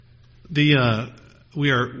We're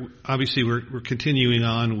continuing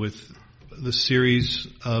on with the series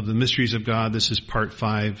of the mysteries of God. This is part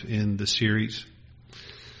 5 in the series.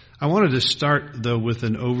 I wanted to start though with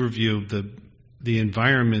an overview of the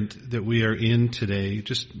environment that we are in today,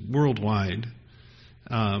 just worldwide.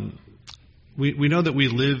 We know that we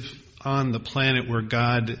live on the planet where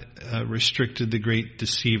God restricted the great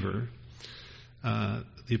deceiver,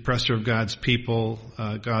 the oppressor of God's people,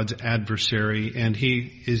 God's adversary, and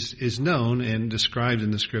he is known and described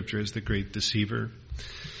in the Scripture as the great deceiver.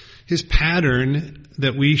 His pattern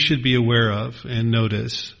that we should be aware of and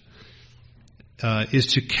notice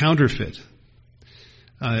is to counterfeit.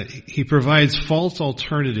 He provides false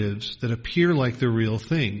alternatives that appear like the real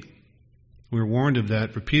thing. We're warned of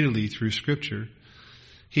that repeatedly through Scripture.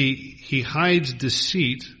 He hides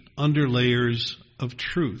deceit under layers of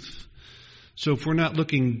truth. So if we're not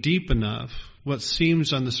looking deep enough, what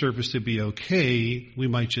seems on the surface to be okay, we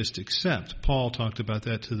might just accept. Paul talked about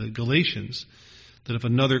that to the Galatians, that if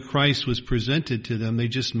another Christ was presented to them, they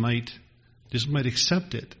just might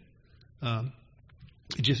accept it.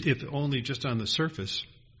 If only just on the surface,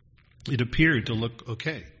 it appeared to look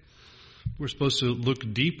okay. We're supposed to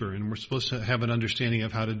look deeper, and we're supposed to have an understanding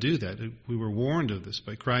of how to do that. We were warned of this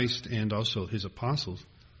by Christ and also his apostles.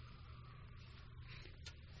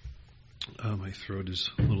 Oh, my throat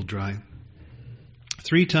is a little dry.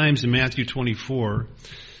 3 times in Matthew 24,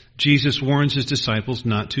 Jesus warns his disciples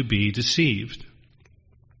not to be deceived.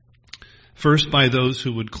 First, by those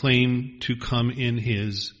who would claim to come in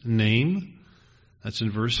his name. That's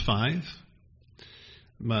in verse 5.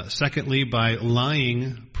 Secondly, by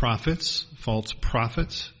lying prophets, false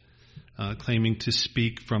prophets, claiming to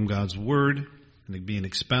speak from God's word, and being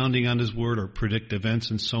expounding on his word or predict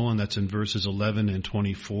events and so on. That's in verses 11 and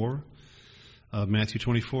 24 of Matthew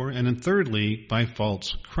 24. And then thirdly, by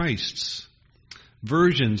false Christs,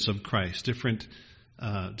 versions of Christ, different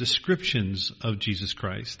descriptions of Jesus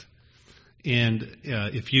Christ. And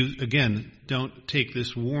if you, again, don't take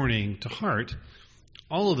this warning to heart,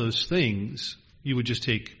 all of those things you would just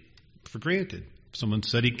take for granted. If someone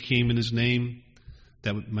said he came in his name,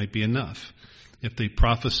 that might be enough. If they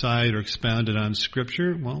prophesied or expounded on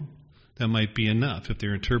Scripture, well, that might be enough. If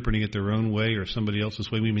they're interpreting it their own way or somebody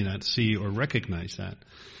else's way, we may not see or recognize that.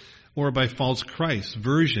 Or by false Christ,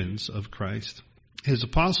 versions of Christ. His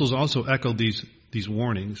apostles also echoed these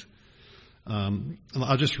warnings.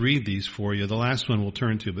 I'll just read these for you. The last one we'll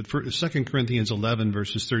turn to. But for 2 Corinthians 11,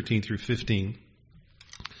 verses 13 through 15.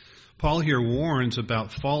 Paul here warns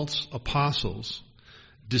about false apostles,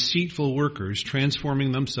 deceitful workers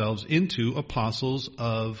transforming themselves into apostles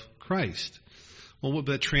of Christ. Well, what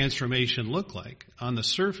would that transformation look like? On the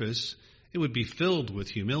surface, it would be filled with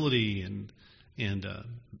humility and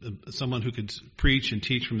someone who could preach and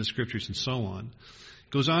teach from the Scriptures and so on.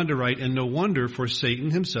 Goes on to write, and no wonder, for Satan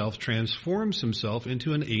himself transforms himself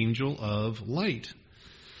into an angel of light.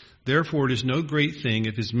 Therefore, it is no great thing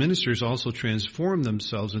if his ministers also transform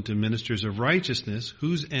themselves into ministers of righteousness,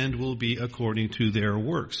 whose end will be according to their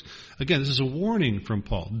works. Again, this is a warning from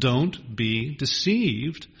Paul. Don't be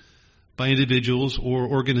deceived by individuals or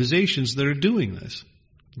organizations that are doing this.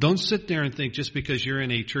 Don't sit there and think just because you're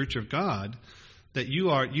in a church of God that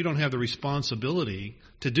you don't have the responsibility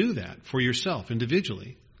to do that for yourself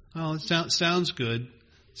individually. Oh, it sounds good.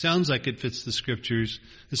 Sounds like it fits the Scriptures.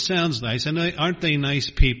 It sounds nice. And aren't they nice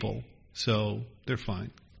people? So they're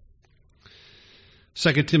fine.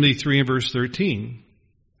 2 Timothy 3 and verse 13.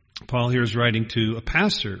 Paul here is writing to a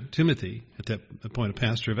pastor, Timothy, at that point a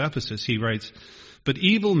pastor of Ephesus. He writes, but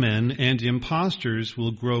evil men and impostors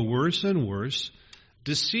will grow worse and worse,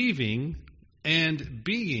 deceiving and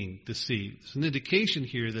being deceived. It's an indication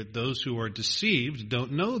here that those who are deceived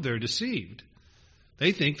don't know they're deceived.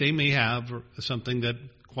 They think they may have something that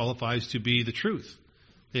qualifies to be the truth.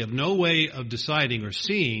 They have no way of deciding or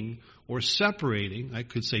seeing or separating, I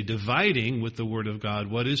could say dividing with the Word of God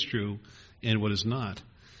what is true and what is not.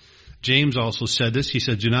 James also said this. He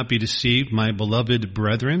said, do not be deceived, my beloved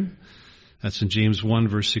brethren. That's in James 1,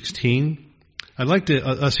 verse 16. I'd like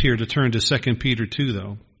us here to turn to 2 Peter 2,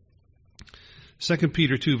 though. 2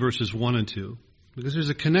 Peter 2, verses 1 and 2. Because there's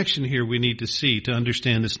a connection here we need to see to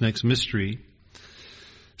understand this next mystery.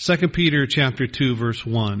 2 Peter chapter 2, verse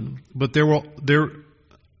 1. But there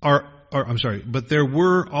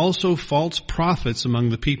were also false prophets among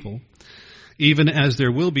the people, even as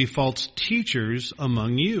there will be false teachers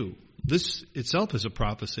among you. This itself is a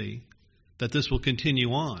prophecy that this will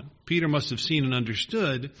continue on. Peter must have seen and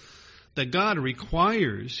understood that God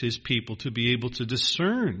requires his people to be able to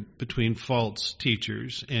discern between false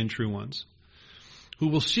teachers and true ones, who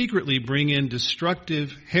will secretly bring in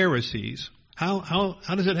destructive heresies, How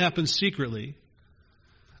does it happen secretly?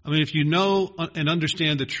 I mean, if you know and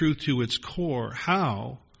understand the truth to its core,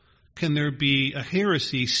 how can there be a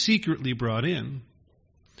heresy secretly brought in?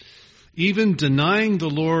 Even denying the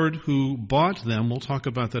Lord who bought them, we'll talk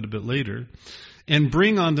about that a bit later, and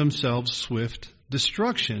bring on themselves swift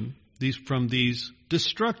destruction from these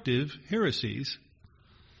destructive heresies.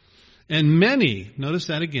 And many, notice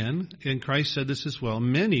that again, and Christ said this as well,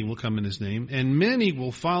 many will come in his name, and many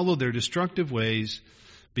will follow their destructive ways,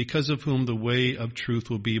 because of whom the way of truth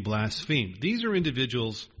will be blasphemed. These are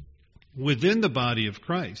individuals within the body of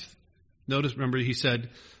Christ. Notice, remember, he said,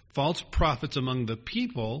 false prophets among the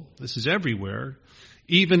people, this is everywhere,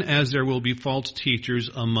 even as there will be false teachers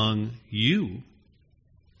among you.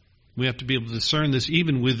 We have to be able to discern this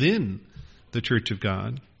even within the church of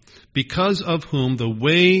God, because of whom the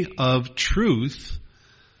way of truth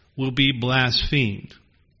will be blasphemed.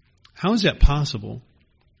 How is that possible?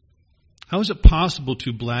 How is it possible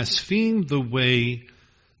to blaspheme the way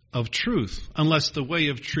of truth unless the way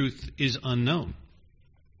of truth is unknown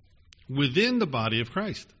within the body of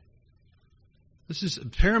Christ? This is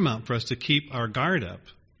paramount for us to keep our guard up,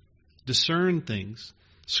 discern things,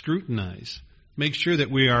 scrutinize, make sure that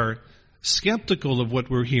we are skeptical of what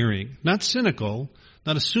we're hearing, not cynical,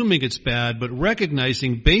 not assuming it's bad, but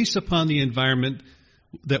recognizing based upon the environment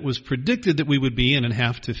that was predicted that we would be in and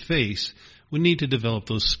have to face, we need to develop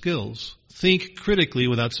those skills. Think critically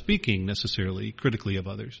without speaking necessarily critically of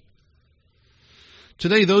others.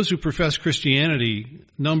 Today, those who profess Christianity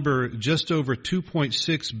number just over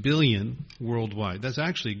 2.6 billion worldwide. That's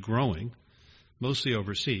actually growing, mostly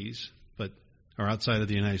overseas, or outside of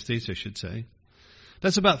the United States, I should say.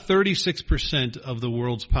 That's about 36% of the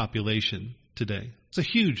world's population today. It's a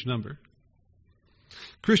huge number.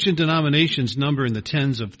 Christian denominations number in the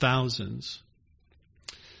tens of thousands.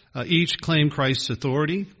 Each claim Christ's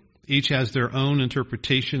authority. Each has their own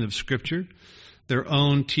interpretation of Scripture, their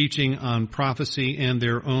own teaching on prophecy, and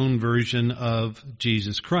their own version of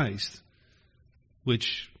Jesus Christ,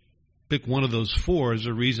 which, pick one of those four, is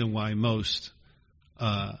a reason why most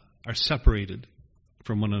are separated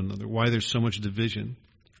from one another, why there's so much division.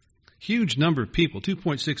 Huge number of people,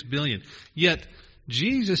 2.6 billion. Yet,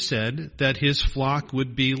 Jesus said that his flock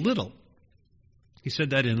would be little. He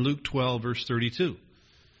said that in Luke 12, verse 32.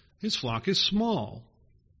 His flock is small.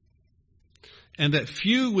 And that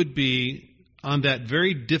few would be on that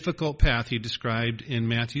very difficult path he described in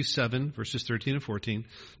Matthew 7, verses 13 and 14,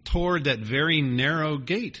 toward that very narrow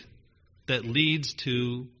gate that leads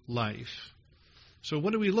to life. So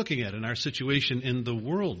what are we looking at in our situation in the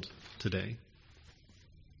world today?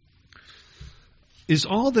 Is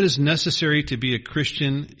all that is necessary to be a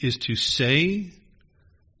Christian is to say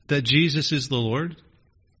that Jesus is the Lord?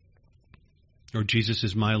 Or Jesus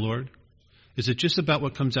is my Lord? Is it just about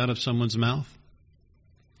what comes out of someone's mouth?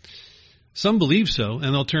 Some believe so,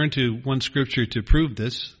 and they'll turn to one scripture to prove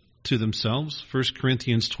this to themselves. 1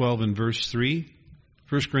 Corinthians 12 and verse 3.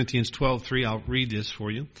 1 Corinthians 12:3, I'll read this for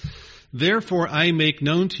you. Therefore I make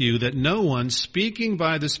known to you that no one speaking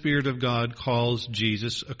by the Spirit of God calls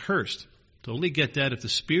Jesus accursed. Totally get that. If the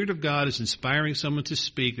Spirit of God is inspiring someone to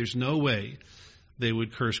speak, there's no way they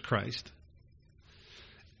would curse Christ.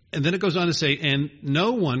 And then it goes on to say, and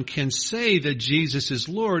no one can say that Jesus is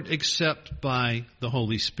Lord except by the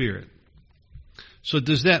Holy Spirit. So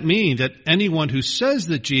does that mean that anyone who says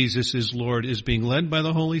that Jesus is Lord is being led by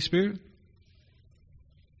the Holy Spirit?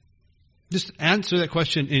 Just answer that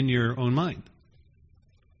question in your own mind.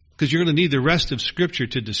 Because you're going to need the rest of Scripture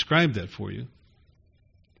to describe that for you,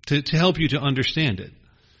 to help you to understand it.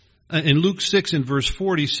 In Luke 6 and verse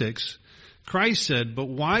 46, Christ said, but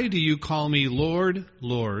why do you call me Lord,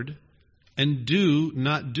 Lord, and do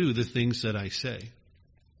not do the things that I say?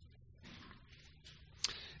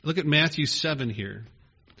 Look at Matthew 7 here.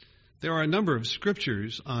 There are a number of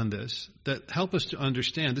scriptures on this that help us to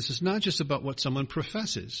understand this is not just about what someone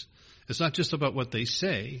professes. It's not just about what they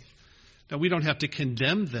say. Now, we don't have to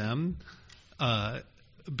condemn them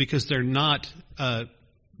because they're not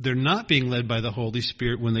being led by the Holy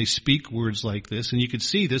Spirit when they speak words like this. And you can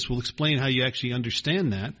see this. We'll explain how you actually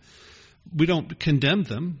understand that. We don't condemn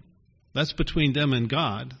them. That's between them and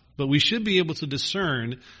God. But we should be able to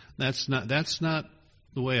discern that's not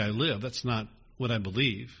the way I live. That's not what I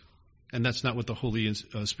believe. And that's not what the Holy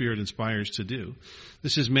Spirit inspires to do.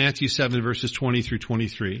 This is Matthew 7, verses 20 through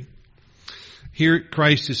 23. Here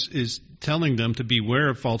Christ is telling them to beware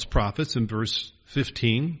of false prophets in verse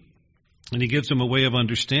 15. And he gives them a way of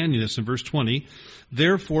understanding this in verse 20.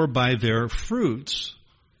 Therefore, by their fruits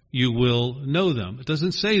you will know them. It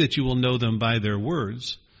doesn't say that you will know them by their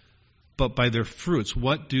words, but by their fruits.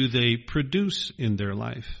 What do they produce in their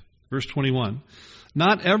life? Verse 21,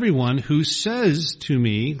 not everyone who says to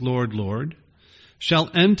me, Lord, Lord, shall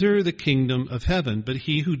enter the kingdom of heaven, but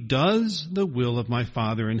he who does the will of my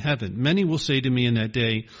Father in heaven. Many will say to me in that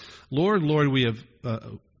day, Lord, Lord,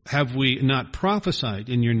 have we not prophesied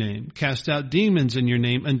in your name, cast out demons in your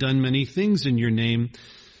name, and done many things in your name?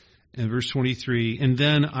 And verse 23, and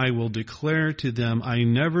then I will declare to them, I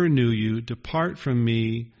never knew you. Depart from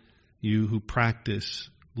me, you who practice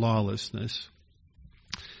lawlessness.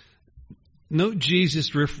 Note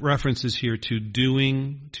Jesus' references here to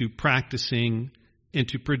doing, to practicing, and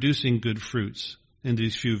to producing good fruits in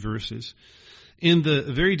these few verses. In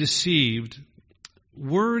the very deceived,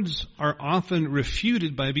 words are often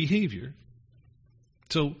refuted by behavior.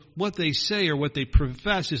 So what they say or what they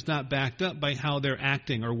profess is not backed up by how they're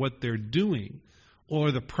acting or what they're doing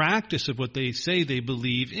or the practice of what they say they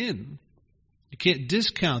believe in. You can't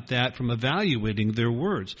discount that from evaluating their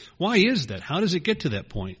words. Why is that? How does it get to that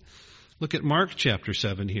point? Look at Mark chapter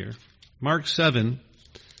 7 here. Mark 7,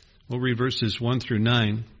 we'll read verses 1 through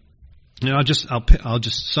 9. And I'll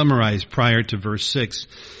just summarize prior to verse 6.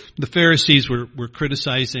 The Pharisees were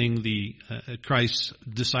criticizing Christ's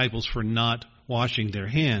disciples for not washing their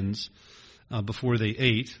hands before they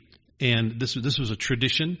ate, and this was a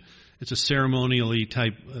tradition. It's a ceremonial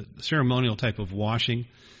type of washing,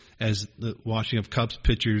 as the washing of cups,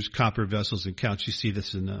 pitchers, copper vessels, and couches. You see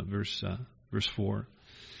this in verse 4.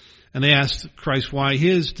 And they asked Christ why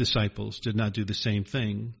his disciples did not do the same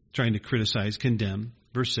thing, trying to criticize, condemn.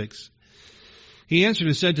 Verse 6. He answered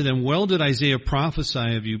and said to them, well did Isaiah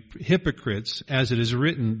prophesy of you hypocrites, as it is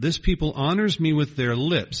written, this people honors me with their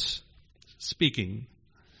lips, speaking,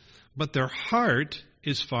 but their heart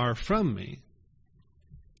is far from me.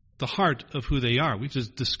 The heart of who they are. We've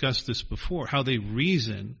just discussed this before, how they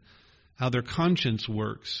reason, how their conscience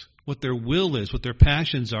works, what their will is, what their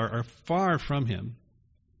passions are far from him.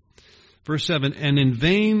 Verse 7, and in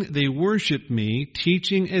vain they worship me,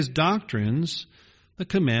 teaching as doctrines the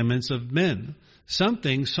commandments of men.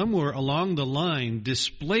 Something somewhere along the line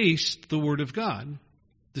displaced the Word of God,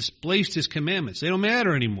 displaced His commandments. They don't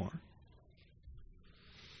matter anymore.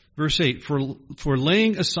 Verse 8, for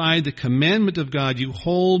laying aside the commandment of God, you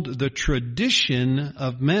hold the tradition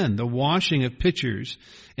of men, the washing of pitchers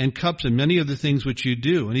and cups and many of the things which you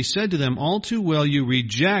do. And he said to them, all too well you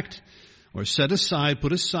reject or set aside,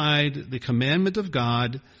 put aside the commandment of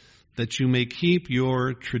God that you may keep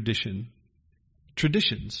your traditions.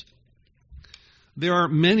 There are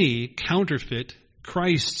many counterfeit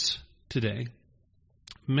Christs today.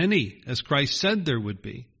 Many, as Christ said there would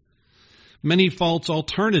be. Many false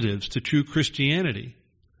alternatives to true Christianity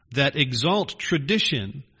that exalt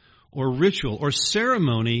tradition or ritual or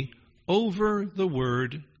ceremony over the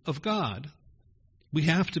Word of God. We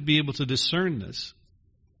have to be able to discern this.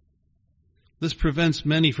 This prevents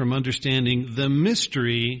many from understanding the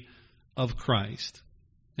mystery of Christ.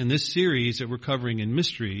 In this series that we're covering in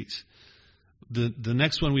mysteries, the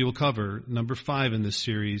next one we will cover, number 5 in this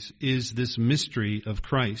series, is this mystery of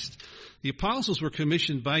Christ. The apostles were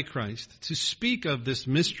commissioned by Christ to speak of this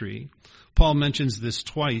mystery. Paul mentions this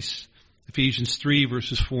twice. Ephesians 3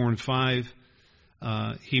 verses 4 and 5.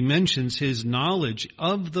 He mentions his knowledge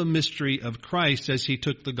of the mystery of Christ as he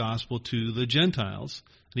took the gospel to the Gentiles.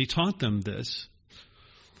 And he taught them this.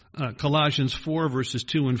 Colossians 4 verses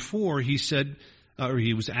 2 and 4, he said, or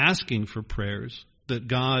he was asking for prayers that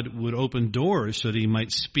God would open doors so that he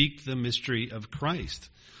might speak the mystery of Christ.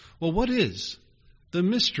 Well, what is the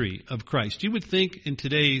mystery of Christ? You would think in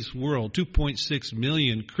today's world, 2.6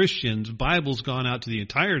 million Christians, Bible's gone out to the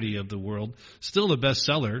entirety of the world, still the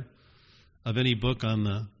bestseller of any book on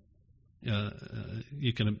the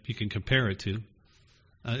you can compare it to.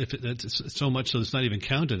 It's so much so it's not even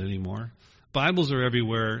counted anymore. Bibles are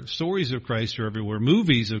everywhere. Stories of Christ are everywhere.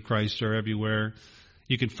 Movies of Christ are everywhere.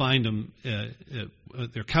 You can find them.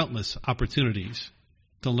 There are countless opportunities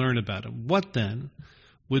to learn about him. What then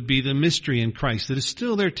would be the mystery in Christ that is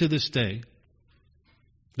still there to this day?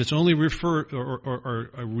 That's only referred or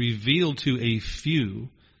revealed to a few,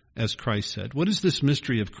 as Christ said. What is this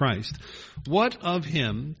mystery of Christ? What of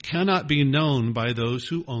him cannot be known by those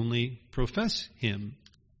who only profess him?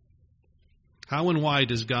 How and why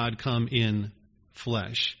does God come in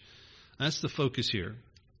flesh? That's the focus here.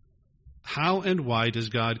 How and why does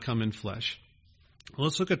God come in flesh? Well,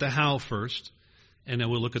 let's look at the how first, and then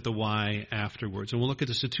we'll look at the why afterwards. And we'll look at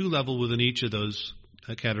this at 2 levels within each of those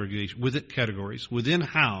categories. Within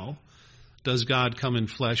how does God come in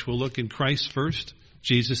flesh, we'll look in Christ first,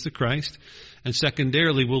 Jesus the Christ. And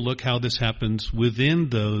secondarily, we'll look how this happens within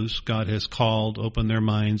those God has called, opened their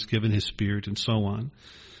minds, given His Spirit, and so on.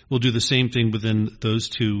 We'll do the same thing within those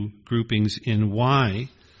 2 groupings in why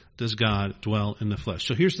does God dwell in the flesh?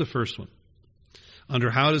 So here's the first one. Under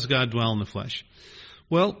how does God dwell in the flesh?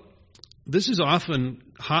 Well, this is often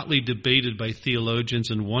hotly debated by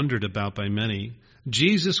theologians and wondered about by many.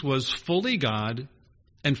 Jesus was fully God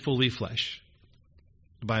and fully flesh.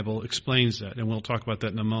 The Bible explains that, and we'll talk about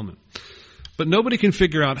that in a moment. But nobody can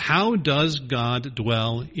figure out, how does God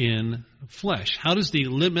dwell in flesh? How does the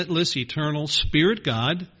limitless, eternal Spirit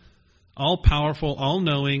God, all-powerful,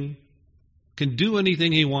 all-knowing, can do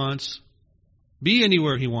anything He wants, be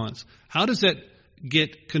anywhere He wants, how does that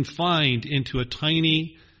get confined into a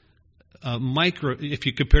tiny micro, if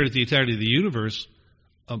you compare it to the entirety of the universe,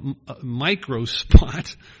 a micro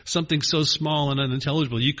spot, something so small and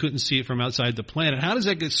unintelligible you couldn't see it from outside the planet? How does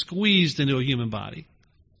that get squeezed into a human body?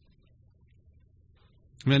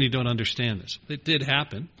 Many don't understand this. It did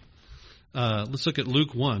happen. Let's look at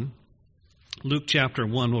Luke 1. Luke chapter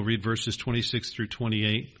 1, we'll read verses 26 through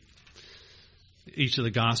 28. Each of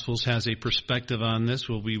the Gospels has a perspective on this.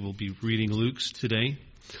 We will be reading Luke's today.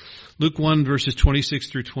 Luke 1, verses 26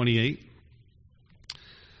 through 28.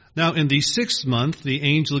 Now, in the 6th month, the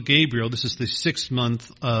angel Gabriel, this is the 6th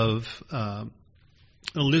month of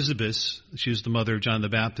Elizabeth, she was the mother of John the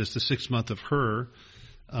Baptist, the 6th month of her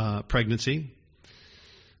pregnancy.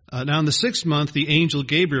 Now, in the 6th month, the angel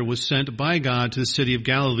Gabriel was sent by God to the city of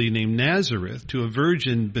Galilee named Nazareth to a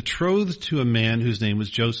virgin betrothed to a man whose name was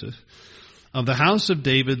Joseph. Of the house of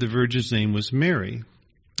David, the virgin's name was Mary.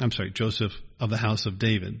 Joseph of the house of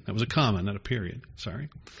David. That was a comma, not a period. Sorry.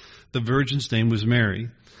 The virgin's name was Mary.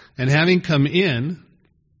 And having come in,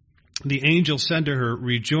 the angel said to her,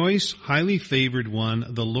 "Rejoice, highly favored one,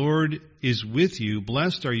 the Lord is with you.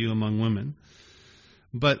 Blessed are you among women."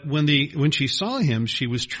 But when she saw him, she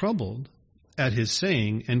was troubled at his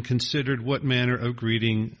saying and considered what manner of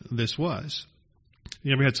greeting this was.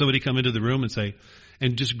 You ever had somebody come into the room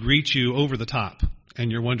and just greet you over the top,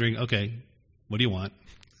 and you're wondering, okay, what do you want?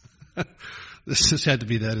 This has had to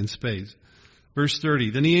be that in spades. Verse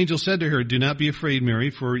 30, then the angel said to her, "Do not be afraid, Mary,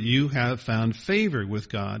 for you have found favor with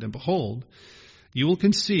God, and behold, you will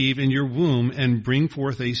conceive in your womb and bring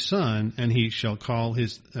forth a son, and he shall call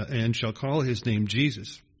his name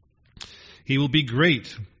Jesus. He will be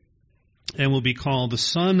great and will be called the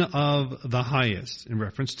Son of the Highest," in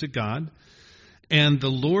reference to God. "And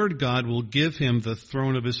the Lord God will give him the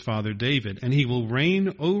throne of his father David, and he will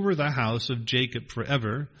reign over the house of Jacob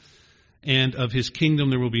forever, and of his kingdom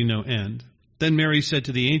there will be no end." Then Mary said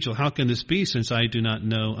to the angel, "How can this be, since I do not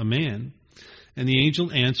know a man?" And the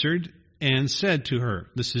angel answered and said to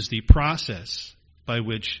her, this is the process by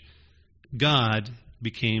which God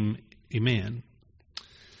became a man.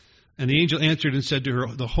 And the angel answered and said to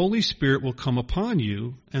her, "The Holy Spirit will come upon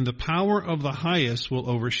you, and the power of the highest will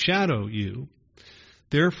overshadow you.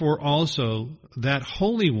 Therefore also that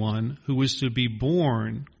Holy One who is to be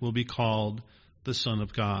born will be called the Son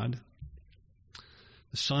of God."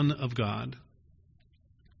 The Son of God.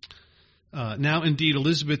 Now indeed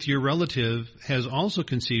Elizabeth, your relative, has also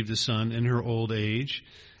conceived a son in her old age,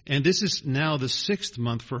 and this is now the 6th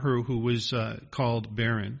month for her who was called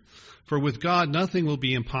barren. For with God nothing will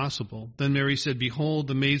be impossible. Then Mary said, "Behold,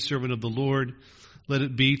 the maidservant of the Lord, let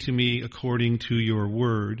it be to me according to your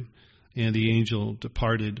word." And the angel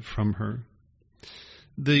departed from her.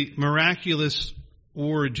 The miraculous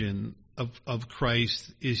origin of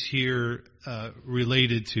Christ is here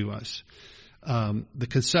related to us. The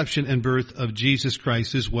conception and birth of Jesus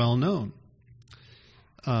Christ is well known.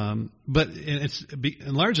 But it's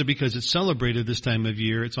largely because it's celebrated this time of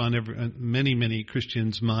year. It's on many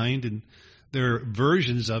Christians' mind, and there are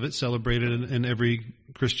versions of it celebrated in every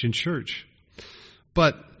Christian church.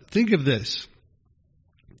 But think of this.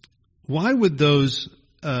 Why would those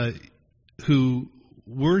who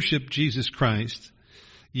worship Jesus Christ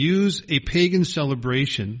use a pagan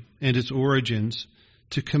celebration and its origins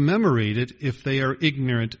to commemorate it if they are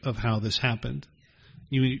ignorant of how this happened?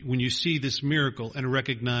 When you see this miracle and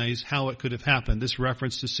recognize how it could have happened, this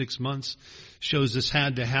reference to 6 months shows this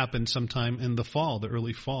had to happen sometime in the fall, the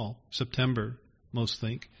early fall, September, most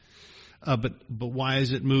think. But why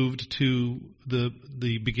is it moved to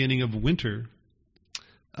the beginning of winter?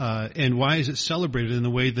 And why is it celebrated in the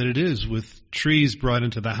way that it is, with trees brought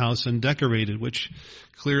into the house and decorated, which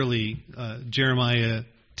clearly Jeremiah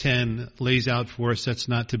 10 lays out for us that's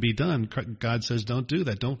not to be done. God says don't do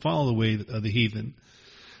that. Don't follow the way of the heathen.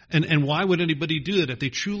 And why would anybody do that if they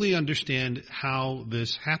truly understand how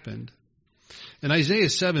this happened? In Isaiah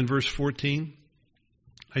 7 verse 14,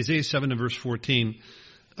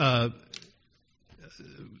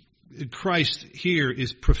 Christ here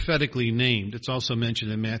is prophetically named. It's also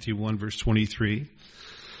mentioned in Matthew 1 verse 23.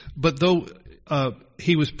 But though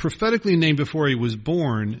he was prophetically named before he was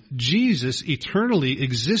born, Jesus eternally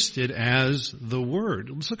existed as the Word.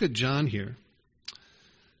 Let's look at John here.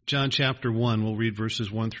 John chapter 1, we'll read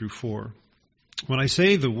verses 1 through 4. When I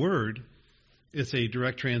say the Word, it's a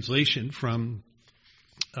direct translation from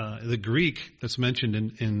the Greek that's mentioned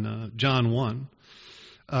in John 1,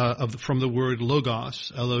 from the word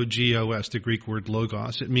logos, L-O-G-O-S, the Greek word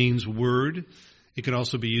logos. It means word. It could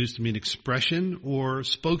also be used to mean expression or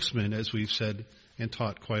spokesman, as we've said and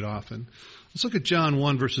taught quite often. Let's look at John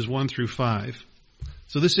 1, verses 1 through 5.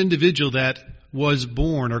 So this individual that was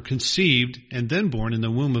born or conceived and then born in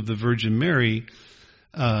the womb of the Virgin Mary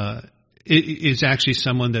is actually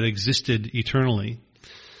someone that existed eternally.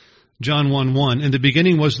 John 1:1, in the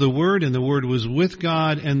beginning was the Word, and the Word was with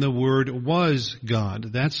God, and the Word was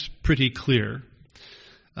God. That's pretty clear.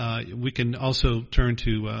 We can also turn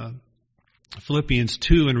to Philippians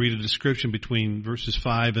 2 and read a description between verses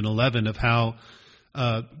 5 and 11 of how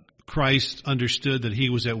Christ understood that he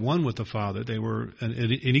was at one with the Father. They were at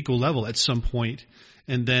an equal level at some point,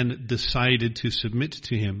 and then decided to submit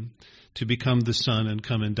to him, to become the Son and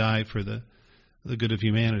come and die for the good of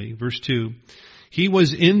humanity. Verse 2, he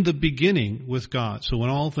was in the beginning with God. So when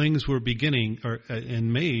all things were beginning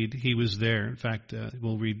and made, he was there. In fact,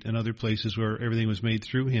 we'll read in other places where everything was made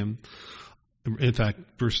through him. In fact,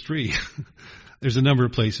 verse 3, there's a number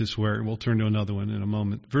of places where we'll turn to another one in a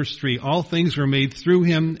moment. Verse 3, all things were made through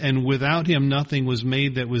him, and without him nothing was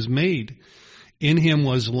made that was made. In him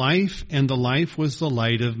was life, and the life was the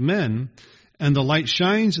light of men. And the light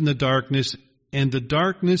shines in the darkness, and the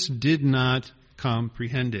darkness did not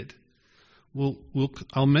comprehend it.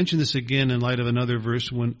 I'll mention this again in light of another verse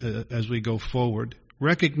as we go forward.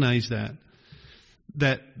 Recognize that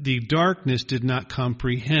the darkness did not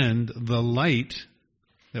comprehend the light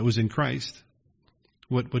that was in Christ,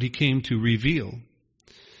 what he came to reveal.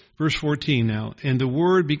 Verse 14 now, and the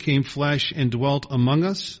Word became flesh and dwelt among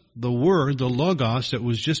us. The Word, the Logos that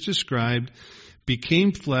was just described,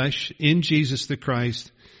 became flesh in Jesus the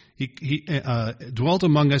Christ. He dwelt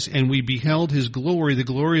among us, and we beheld his glory, the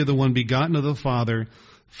glory of the one begotten of the Father,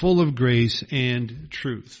 full of grace and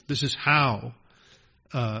truth. This is how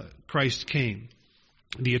Christ came.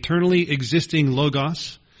 The eternally existing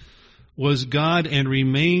Logos was God and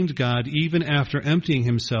remained God even after emptying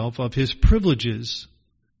himself of his privileges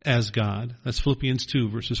as God. That's Philippians 2,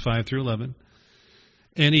 verses 5 through 11.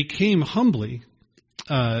 And he came humbly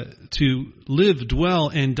to live, dwell,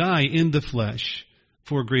 and die in the flesh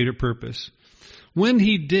for a greater purpose. When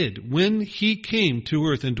he came to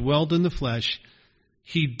earth and dwelled in the flesh,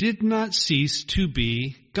 he did not cease to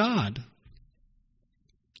be God.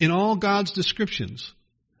 In all God's descriptions.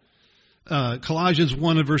 Colossians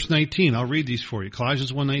 1 and verse 19, I'll read these for you.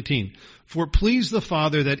 Colossians 1:19. For it pleased the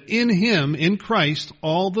Father that in him, in Christ,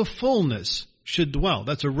 all the fullness should dwell.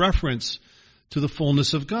 That's a reference to the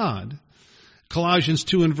fullness of God. Colossians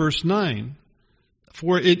 2 and verse 9.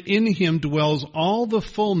 For it in him dwells all the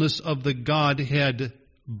fullness of the Godhead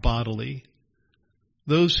bodily.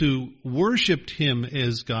 Those who worshipped him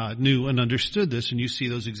as God knew and understood this, and you see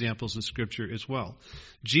those examples in Scripture as well.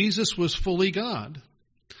 Jesus was fully God.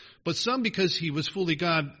 But some, because he was fully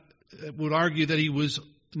God, would argue that he was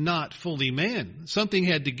not fully man. Something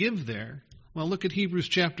had to give there. Well, look at Hebrews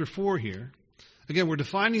chapter 4 here. Again, we're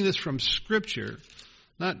defining this from Scripture,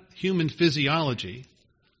 not human physiology.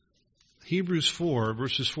 Hebrews 4,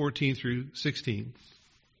 verses 14 through 16.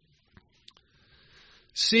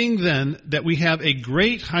 Seeing then that we have a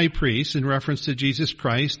great high priest, in reference to Jesus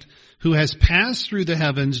Christ, who has passed through the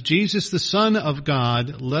heavens, Jesus the Son of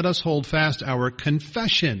God, let us hold fast our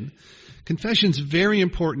confession. Confession's very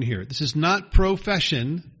important here. This is not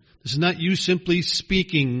profession. This is not you simply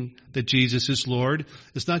speaking that Jesus is Lord.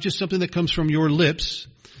 It's not just something that comes from your lips.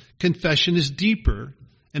 Confession is deeper,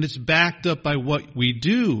 and it's backed up by what we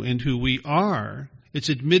do and who we are. It's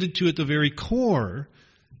admitted to at the very core,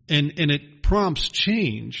 and it prompts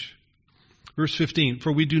change. Verse 15,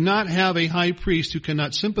 for we do not have a high priest who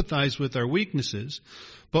cannot sympathize with our weaknesses,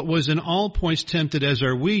 but was in all points tempted as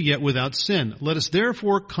are we, yet without sin. Let us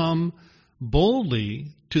therefore come boldly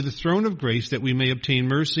to the throne of grace that we may obtain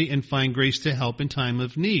mercy and find grace to help in time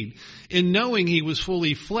of need. In knowing he was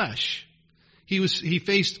fully flesh, he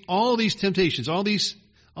faced all these temptations, all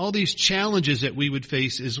these challenges that we would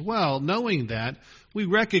face as well. Knowing that, we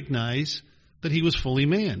recognize that he was fully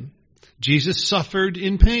man. Jesus suffered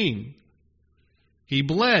in pain. He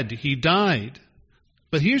bled. He died.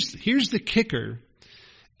 But here's the kicker.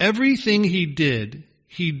 Everything he did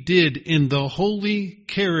in the holy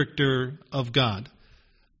character of God.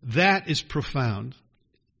 That is profound.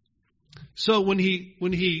 So when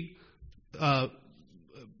he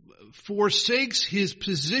forsakes his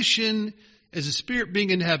position as a spirit being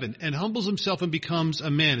in heaven and humbles himself and becomes a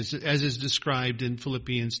man, as is described in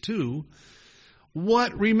Philippians 2,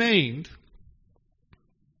 what remained?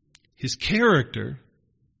 His character,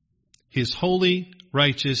 his holy,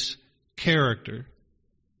 righteous character,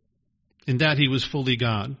 in that he was fully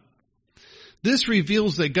God. This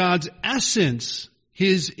reveals that God's essence,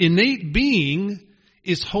 his innate being,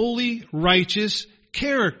 is holy, righteous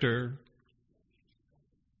character.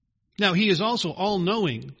 Now, he is also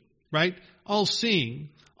all-knowing, right? All-seeing,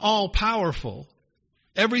 all-powerful.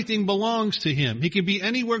 Everything belongs to him. He can be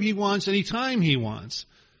anywhere he wants, anytime he wants.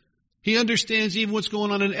 He understands even what's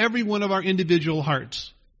going on in every one of our individual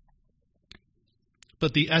hearts.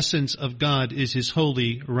 But the essence of God is his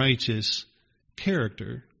holy, righteous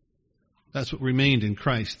character. That's what remained in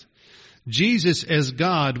Christ. Jesus as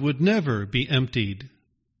God would never be emptied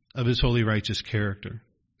of his holy, righteous character.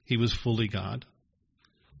 He was fully God.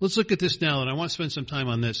 Let's look at this now, and I want to spend some time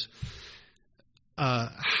on this.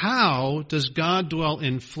 How does God dwell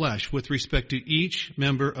in flesh with respect to each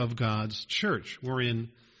member of God's church? We're in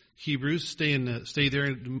Hebrews. Stay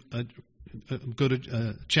there. Go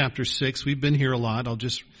to chapter 6. We've been here a lot. I'll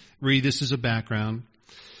just read this as a background.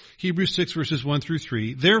 Hebrews 6 verses 1 through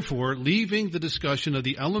 3. Therefore, leaving the discussion of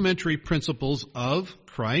the elementary principles of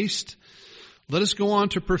Christ, let us go on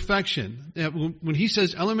to perfection. When he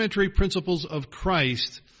says elementary principles of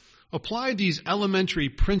Christ, apply these elementary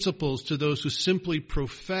principles to those who simply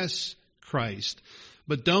profess Christ,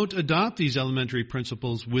 but don't adopt these elementary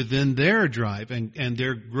principles within their drive and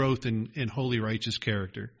their growth in holy, righteous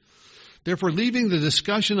character. Therefore, leaving the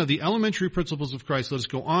discussion of the elementary principles of Christ, let us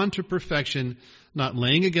go on to perfection, not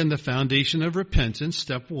laying again the foundation of repentance,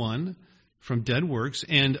 step 1, from dead works,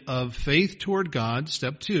 and of faith toward God,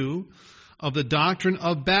 step 2, of the doctrine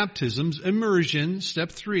of baptisms, immersion,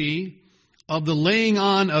 step 3, of the laying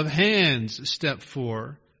on of hands, step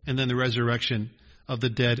 4, and then the resurrection of the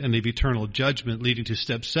dead and of eternal judgment, leading to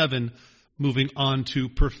step 7, moving on to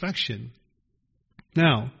perfection.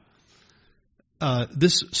 Now,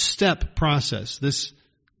 this step process, this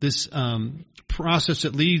process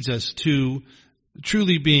that leads us to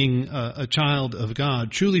truly being a child of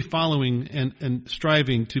God, truly following and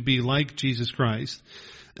striving to be like Jesus Christ,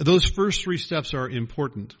 those first 3 steps are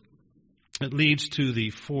important. It leads to the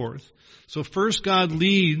 4th. So first, God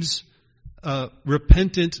leads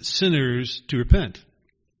repentant sinners to repent.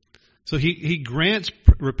 So he grants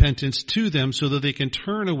repentance to them so that they can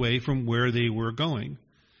turn away from where they were going.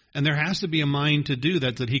 And there has to be a mind to do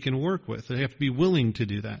that he can work with. They have to be willing to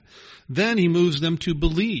do that. Then he moves them to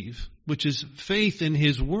believe, which is faith in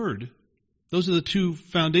his word. Those are the 2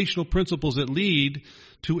 foundational principles that lead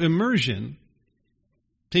to immersion,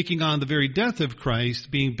 taking on the very death of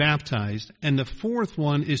Christ, being baptized. And the 4th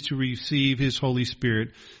one is to receive his Holy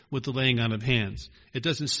Spirit with the laying on of hands. It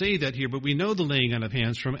doesn't say that here, but we know the laying on of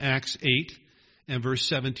hands from Acts 8 and verse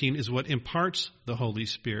 17 is what imparts the Holy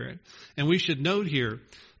Spirit. And we should note here,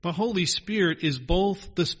 the Holy Spirit is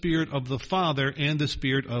both the Spirit of the Father and the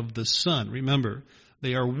Spirit of the Son. Remember,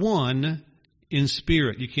 they are one in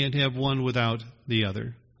spirit. You can't have one without the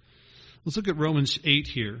other. Let's look at Romans 8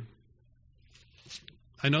 here.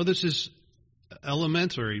 I know this is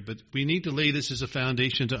elementary, but we need to lay this as a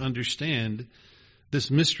foundation to understand this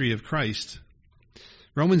mystery of Christ.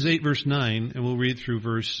 Romans 8 verse 9, and we'll read through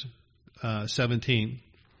verse 17.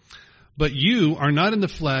 But you are not in the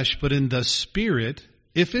flesh, but in the Spirit,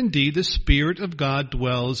 if indeed the Spirit of God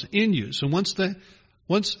dwells in you. So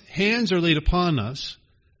once hands are laid upon us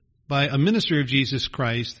by a minister of Jesus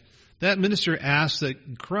Christ, that minister asks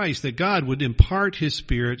that God would impart his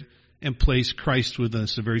Spirit and place Christ within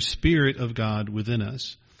us, the very Spirit of God within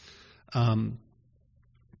us. And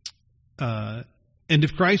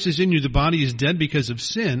if Christ is in you, the body is dead because of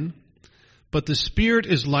sin, but the Spirit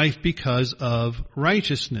is life because of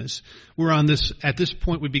righteousness. At this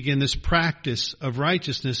point we begin this practice of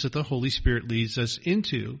righteousness that the Holy Spirit leads us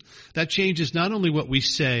into. That changes not only what we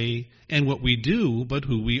say and what we do, but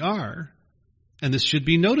who we are. And this should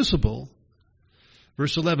be noticeable.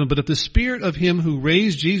 Verse 11, but if the Spirit of him who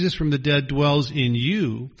raised Jesus from the dead dwells in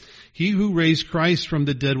you, he who raised Christ from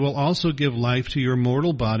the dead will also give life to your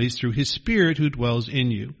mortal bodies through his Spirit who dwells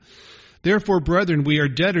in you. Therefore, brethren, we are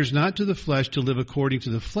debtors not to the flesh to live according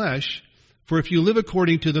to the flesh. For if you live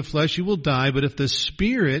according to the flesh, you will die. But if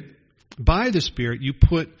by the Spirit, you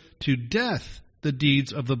put to death the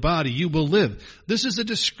deeds of the body, you will live. This is a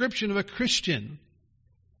description of a Christian.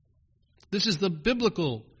 This is the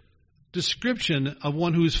biblical description of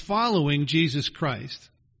one who is following Jesus Christ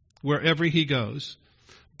wherever he goes.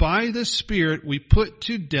 By the Spirit, we put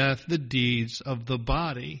to death the deeds of the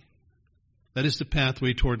body. That is the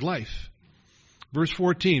pathway toward life. Verse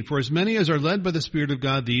 14, for as many as are led by the Spirit of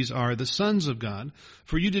God, these are the sons of God.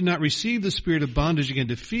 For you did not receive the spirit of bondage again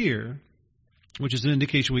to fear, which is an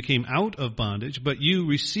indication we came out of bondage, but you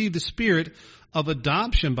received the Spirit of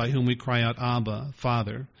adoption by whom we cry out, Abba,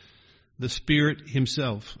 Father. The Spirit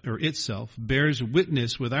himself, or itself, bears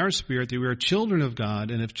witness with our spirit that we are children of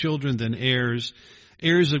God, and if children, then heirs,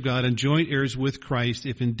 heirs of God, and joint heirs with Christ,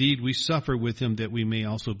 if indeed we suffer with him, that we may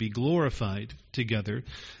also be glorified together.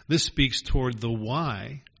 This speaks toward the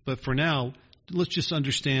why, but for now, let's just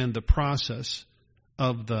understand the process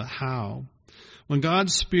of the how. When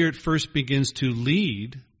God's Spirit first begins to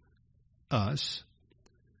lead us,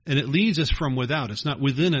 and it leads us from without, it's not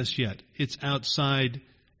within us yet, it's outside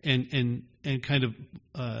and kind of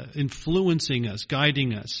influencing us,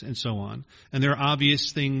 guiding us, and so on. And there are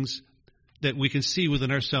obvious things that we can see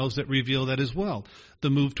within ourselves that reveal that as well. The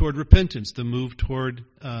move toward repentance, the move toward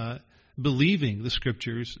believing the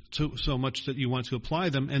Scriptures so much that you want to apply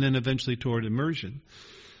them, and then eventually toward immersion.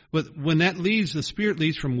 But when that leads, the Spirit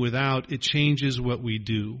leads from without, it changes what we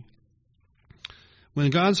do. When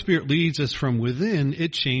God's Spirit leads us from within,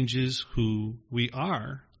 it changes who we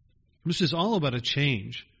are. This is all about a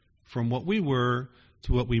change from what we were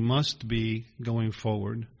to what we must be going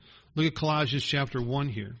forward. Look at Colossians chapter 1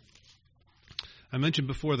 here. I mentioned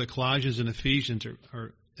before that Colossians and Ephesians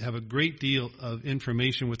have a great deal of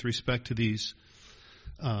information with respect to these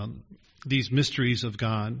mysteries of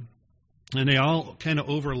God, and they all kind of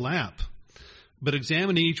overlap. But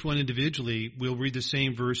examining each one individually, we'll read the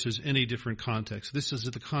same verses in a different context. This is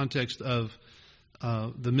the context of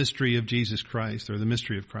the mystery of Jesus Christ, or the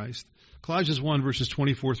mystery of Christ. Colossians 1, verses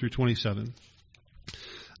 24 through 27.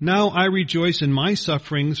 Now I rejoice in my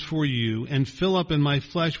sufferings for you, and fill up in my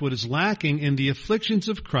flesh what is lacking in the afflictions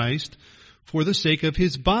of Christ for the sake of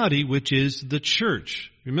his body, which is the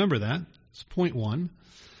church. Remember that. It's point 1.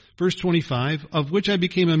 Verse 25, of which I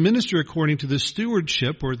became a minister according to the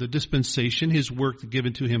stewardship, or the dispensation, his work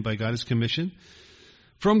given to him by God, his commission,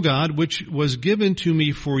 from God, which was given to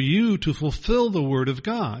me for you to fulfill the word of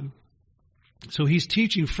God. So he's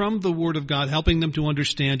teaching from the word of God, helping them to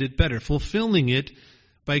understand it better, fulfilling it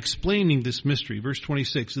by explaining this mystery. Verse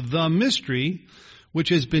 26, the mystery which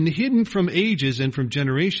has been hidden from ages and from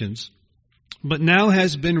generations, but now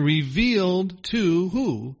has been revealed to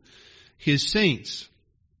who? His saints.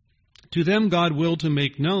 To them God willed to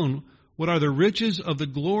make known what are the riches of the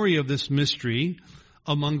glory of this mystery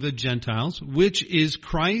among the Gentiles, which is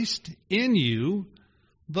Christ in you,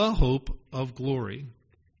 the hope of glory.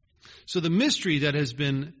 So the mystery that has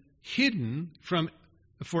been hidden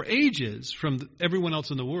for ages from everyone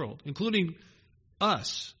else in the world, including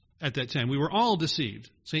us at that time. We were all deceived.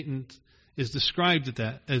 Satan is described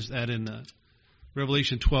as that in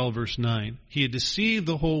Revelation 12, verse 9. He had deceived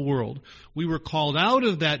the whole world. We were called out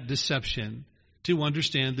of that deception to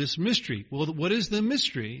understand this mystery. Well, what is the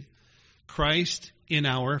mystery? Christ in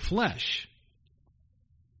our flesh.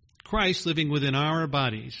 Christ living within our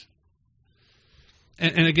bodies.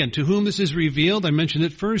 And again, to whom this is revealed, I mentioned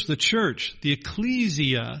it first, the church, the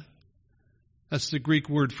ecclesia. That's the Greek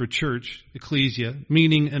word for church, ecclesia,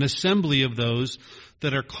 meaning an assembly of those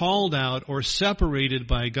that are called out or separated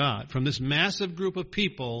by God. From this massive group of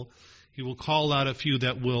people, he will call out a few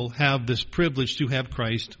that will have this privilege to have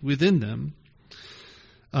Christ within them.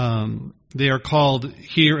 They are called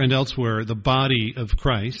here and elsewhere the body of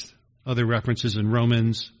Christ. Other references in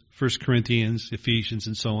Romans, 1 Corinthians, Ephesians,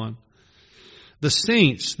 and so on. The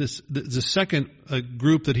saints, the second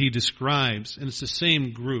group that he describes, and it's the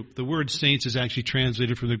same group. The word saints is actually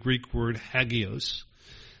translated from the Greek word hagios,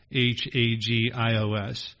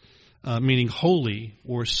 Hagios, meaning holy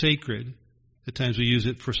or sacred. At times we use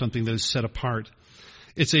it for something that is set apart.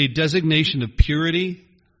 It's a designation of purity,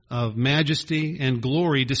 of majesty, and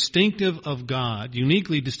glory, distinctive of God,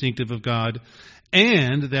 uniquely distinctive of God,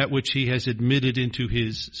 and that which he has admitted into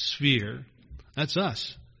his sphere. That's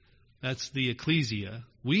us. That's the ecclesia.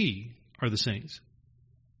 We are the saints.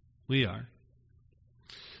 We are.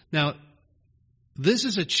 Now, this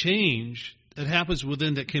is a change that happens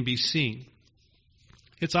within that can be seen.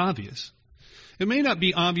 It's obvious. It may not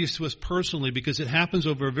be obvious to us personally because it happens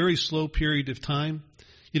over a very slow period of time.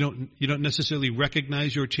 You don't necessarily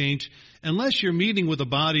recognize your change unless you're meeting with a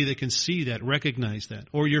body that can see that, recognize that,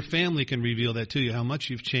 or your family can reveal that to you, how much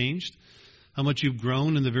you've changed, how much you've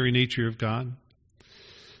grown in the very nature of God.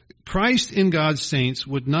 Christ in God's saints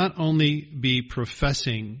would not only be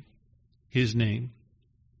professing his name,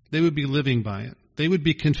 they would be living by it. They would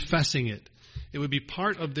be confessing it. It would be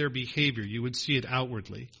part of their behavior. You would see it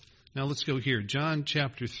outwardly. Now let's go here. John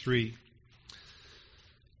chapter 3.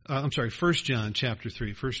 1 John chapter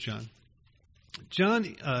 3. 1 John.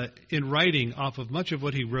 John, in writing off of much of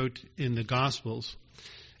what he wrote in the Gospels,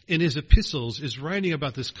 in his epistles, is writing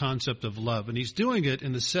about this concept of love. And he's doing it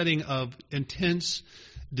in the setting of intense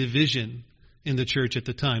division in the church at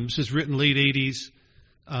the time. This is written late 80s,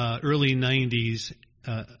 early 90s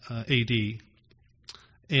AD.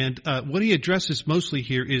 And what he addresses mostly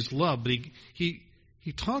here is love, but he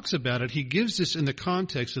talks about it. He gives this in the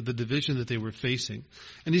context of the division that they were facing.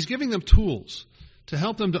 And he's giving them tools to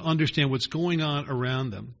help them to understand what's going on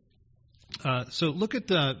around them. So look at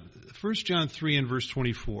 1 John 3 and verse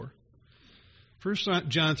 24. 1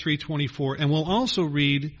 John 3:24, and we'll also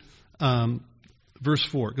read verse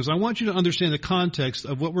 4, because I want you to understand the context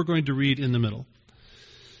of what we're going to read in the middle.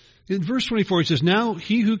 In verse 24, it says, "Now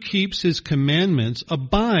he who keeps his commandments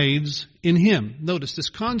abides in him." Notice this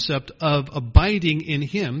concept of abiding in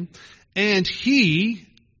him, and he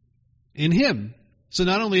in him. So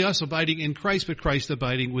not only us abiding in Christ, but Christ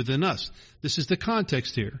abiding within us. This is the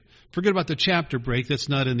context here. Forget about the chapter break. That's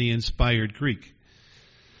not in the inspired Greek.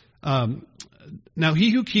 Now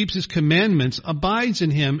he who keeps his commandments abides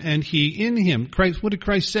in him, and he in him. Christ, what did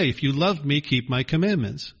Christ say? If you love me, keep my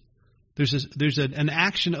commandments. There's an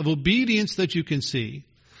action of obedience that you can see.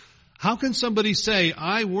 How can somebody say,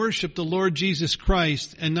 I worship the Lord Jesus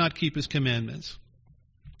Christ, and not keep his commandments?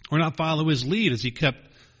 Or not follow his lead as he kept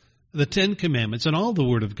the 10 Commandments and all the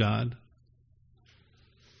Word of God?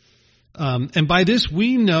 And by this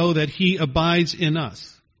we know that he abides in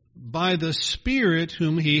us, by the Spirit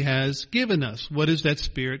whom he has given us. What is that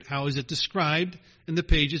Spirit? How is it described in the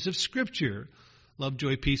pages of Scripture? Love,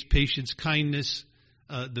 joy, peace, patience, kindness,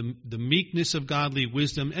 the meekness of godly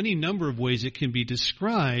wisdom, any number of ways it can be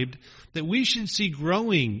described that we should see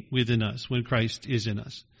growing within us when Christ is in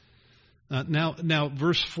us. Now,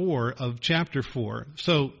 verse 4 of chapter 4.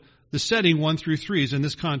 So, the setting 1 through 3 is in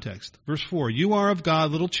this context. Verse 4, "You are of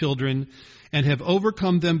God, little children, and have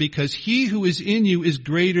overcome them, because he who is in you is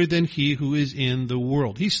greater than he who is in the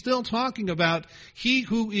world." He's still talking about he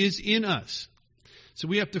who is in us. So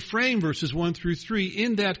we have to frame verses 1 through 3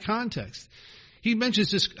 in that context. He mentions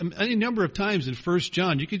this any number of times in 1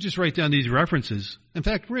 John. You could just write down these references. In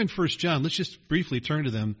fact, we're in 1 John. Let's just briefly turn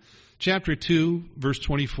to them. Chapter 2, verse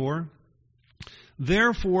 24.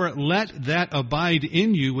 "Therefore, let that abide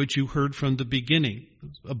in you which you heard from the beginning."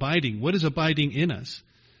 Abiding. What is abiding in us?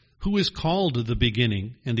 Who is called the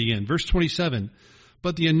beginning and the end? Verse 27.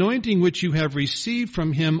 "But the anointing which you have received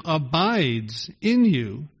from him abides in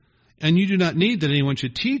you, and you do not need that anyone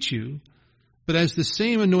should teach you. But as the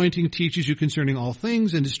same anointing teaches you concerning all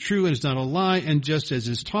things, and is true and is not a lie, and just as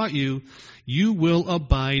is taught you, you will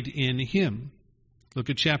abide in him."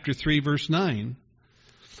 Look at chapter 3, verse 9.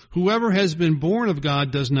 "Whoever has been born of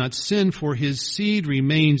God does not sin, for his seed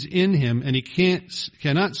remains in him, and he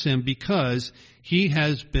cannot sin because he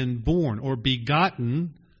has been born," or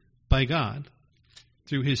begotten, by God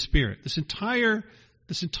through his Spirit. This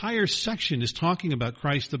entire section is talking about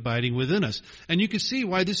Christ abiding within us. And you can see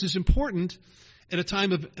why this is important at a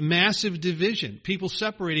time of massive division. People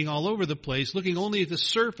separating all over the place, looking only at the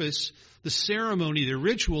surface, the ceremony, the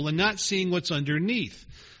ritual, and not seeing what's underneath.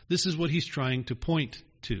 This is what he's trying to point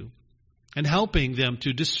to and helping them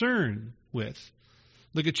to discern with.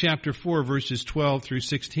 Look at chapter 4, verses 12 through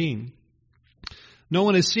 16. "No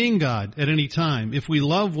one has seen God at any time. If we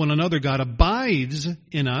love one another, God abides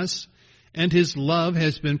in us, and his love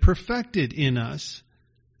has been perfected in us."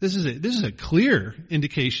 This is a clear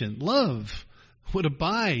indication. Love would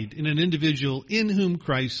abide in an individual in whom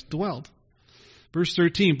Christ dwelt. Verse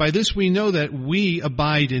 13, "By this we know that we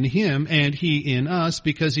abide in him, and he in us,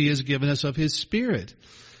 because he has given us of his Spirit.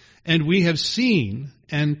 And we have seen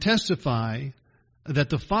and testify that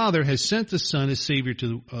the Father has sent the Son as Savior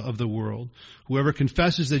of the world. Whoever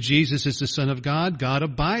confesses that Jesus is the Son of God, God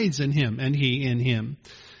abides in him, and he in him.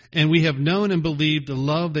 And we have known and believed the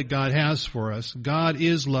love that God has for us. God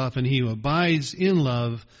is love, and he who abides in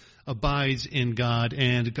love abides in God,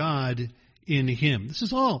 and God in him." This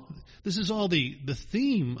is all the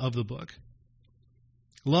theme of the book.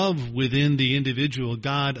 Love within the individual,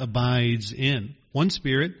 God abides in. One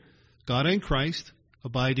Spirit, God and Christ,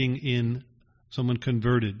 abiding in someone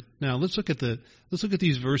converted. Now let's look at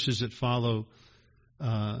these verses that follow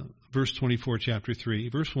verse 24, chapter 3.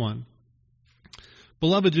 Verse 1.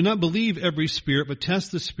 "Beloved, do not believe every spirit, but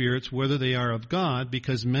test the spirits whether they are of God,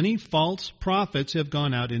 because many false prophets have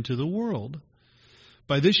gone out into the world.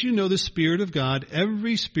 By this you know the Spirit of God.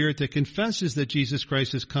 Every spirit that confesses that Jesus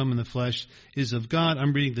Christ has come in the flesh is of God."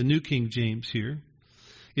 I'm reading the New King James here.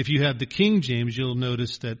 If you have the King James, you'll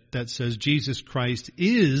notice that says Jesus Christ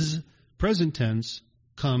is, present tense,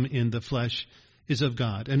 come in the flesh. is of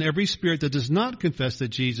God. And every spirit that does not confess that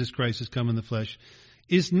Jesus Christ has come in the flesh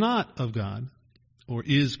is not of God, or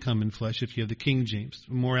is come in flesh if you have the King James,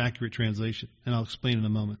 a more accurate translation. And I'll explain in a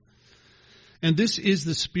moment. And this is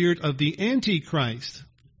the spirit of the Antichrist.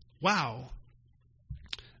 Wow.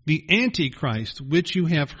 The Antichrist, which you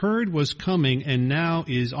have heard was coming and now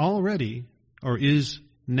is already, or is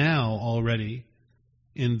now already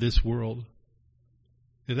in this world.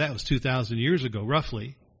 If that was 2,000 years ago,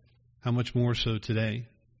 roughly, how much more so today?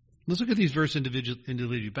 Let's look at these verses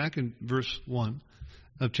individually. Back in verse 1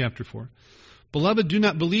 of chapter 4. Beloved, do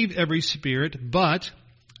not believe every spirit, but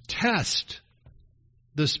test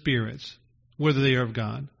the spirits, whether they are of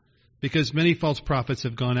God, because many false prophets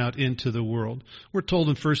have gone out into the world. We're told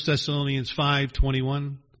in 1 Thessalonians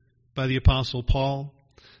 5:21 by the Apostle Paul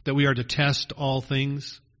that we are to test all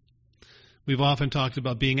things. We've often talked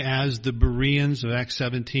about being as the Bereans of Acts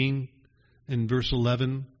 17 in verse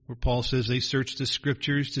 11, where Paul says they searched the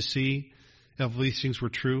Scriptures to see if these things were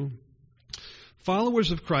true.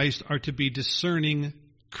 Followers of Christ are to be discerning,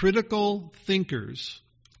 critical thinkers.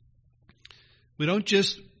 We don't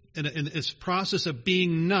just, in this process of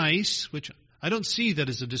being nice, which I don't see that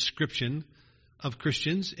as a description of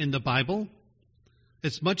Christians in the Bible.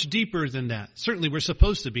 It's much deeper than that. Certainly we're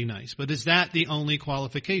supposed to be nice, but is that the only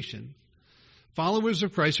qualification? Followers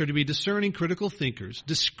of Christ are to be discerning, critical thinkers,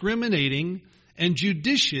 discriminating and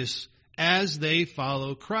judicious as they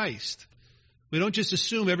follow Christ. We don't just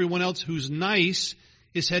assume everyone else who's nice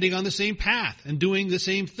is heading on the same path and doing the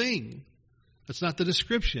same thing. That's not the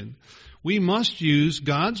description. We must use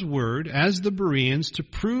God's Word as the Bereans to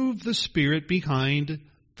prove the spirit behind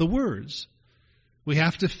the words. We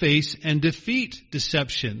have to face and defeat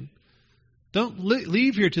deception. Don't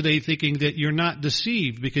leave here today thinking that you're not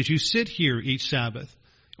deceived because you sit here each Sabbath,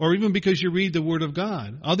 or even because you read the Word of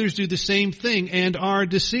God. Others do the same thing and are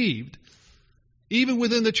deceived, even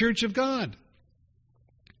within the church of God.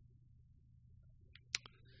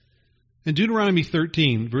 In Deuteronomy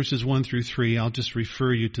 13, verses 1 through 3, I'll just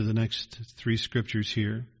refer you to the next three scriptures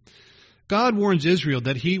here. God warns Israel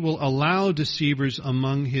that he will allow deceivers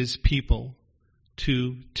among his people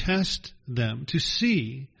to test them, to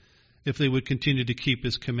see if they would continue to keep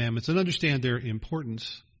his commandments and understand their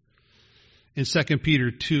importance. In 2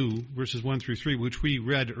 Peter 2, verses 1 through 3, which we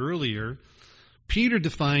read earlier, Peter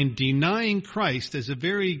defined denying Christ as a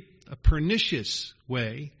very pernicious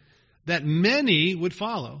way that many would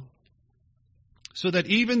follow, so that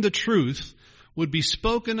even the truth would be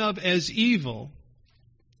spoken of as evil.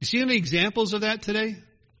 You see any examples of that today?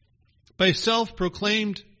 By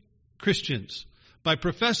self-proclaimed Christians, by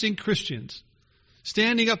professing Christians,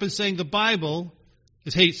 standing up and saying the Bible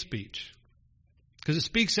is hate speech because it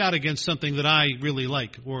speaks out against something that I really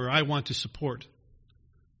like or I want to support.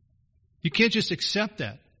 You can't just accept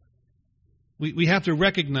that. We have to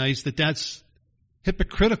recognize that that's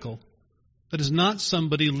hypocritical. That is not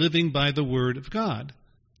somebody living by the Word of God,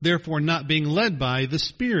 therefore not being led by the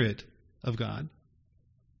Spirit of God.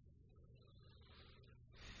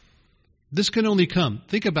 This can only come.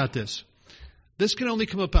 Think about this. This can only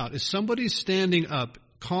come about if somebody is standing up,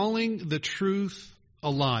 calling the truth a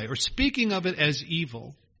lie, or speaking of it as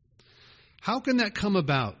evil. How can that come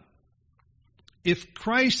about? If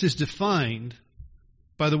Christ is defined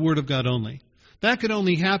by the Word of God only. That could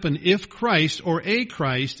only happen if Christ or a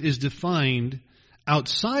Christ is defined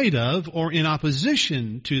outside of or in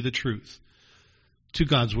opposition to the truth, to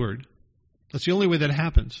God's Word. That's the only way that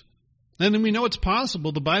happens. And then we know it's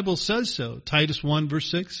possible. The Bible says so. Titus 1 verse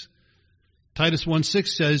 6. Titus 1:6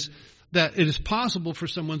 says that it is possible for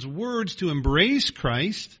someone's words to embrace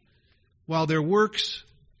Christ while their works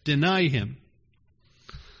deny Him.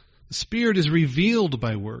 The Spirit is revealed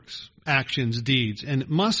by works, actions, deeds, and it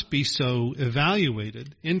must be so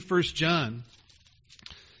evaluated. In 1 John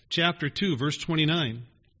chapter 2, verse 29,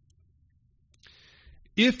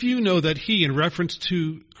 if you know that He, in reference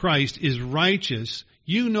to Christ, is righteous,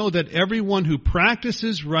 you know that everyone who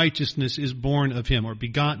practices righteousness is born of Him, or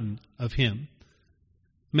begotten of Him.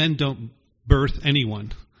 Men don't birth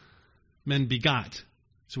anyone. Men begot.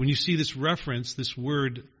 So when you see this reference, this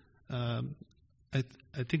word,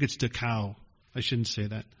 I think it's dekao. I shouldn't say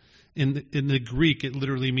that. In the Greek, it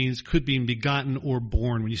literally means could be begotten or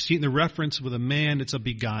born. When you see it in the reference with a man, it's a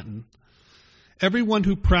begotten. Everyone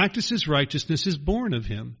who practices righteousness is born of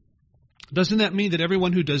Him. Doesn't that mean that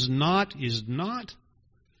everyone who does not is not?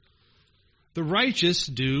 The righteous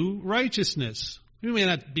do righteousness. We may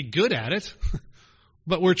not be good at it,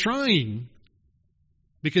 but we're trying.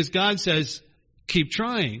 Because God says, keep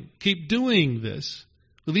trying, keep doing this.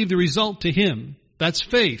 We leave the result to Him. That's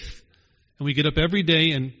faith. And we get up every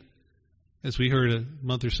day and As we heard a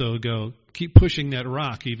month or so ago, keep pushing that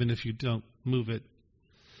rock even if you don't move it.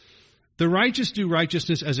 The righteous do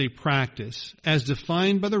righteousness as a practice, as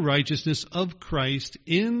defined by the righteousness of Christ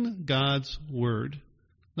in God's Word.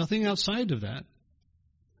 Nothing outside of that.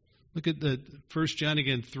 Look at the 1 John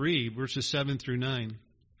again 3, verses 7 through 9.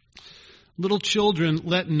 Little children,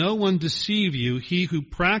 let no one deceive you. He who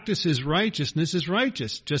practices righteousness is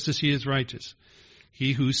righteous, just as he is righteous.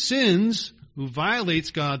 He who sins, who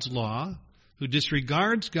violates God's law, who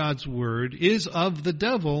disregards God's word, is of the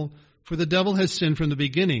devil, for the devil has sinned from the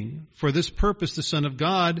beginning. For this purpose the Son of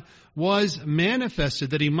God was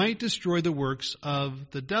manifested, that he might destroy the works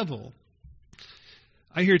of the devil.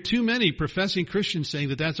 I hear too many professing Christians saying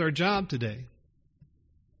that that's our job today.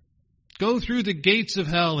 Go through the gates of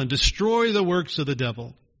hell and destroy the works of the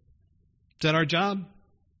devil. Is that our job?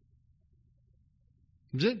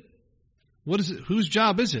 Is it? What is it? Whose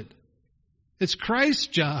job is it? It's Christ's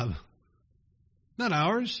job, not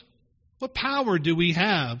ours. What power do we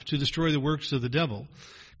have to destroy the works of the devil?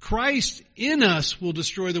 Christ in us will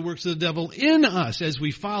destroy the works of the devil in us as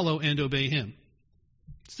we follow and obey him.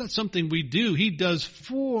 It's not something we do. He does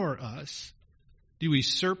for us. Do we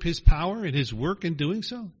usurp his power and his work in doing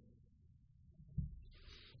so?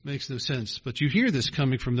 Makes no sense. But you hear this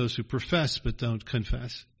coming from those who profess but don't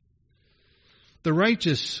confess. The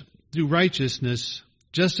righteous do righteousness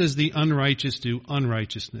just as the unrighteous do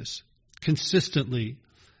unrighteousness, consistently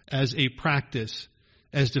as a practice,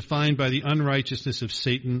 as defined by the unrighteousness of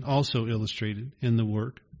Satan, also illustrated in the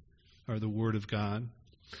work, or the Word of God.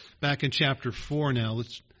 Back in chapter 4 now,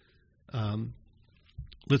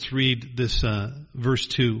 let's read this verse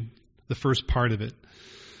 2, the first part of it.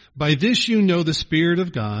 By this you know the Spirit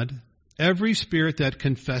of God, every spirit that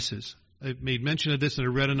confesses. I made mention of this and I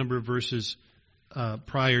read a number of verses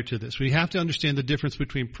prior to this. We have to understand the difference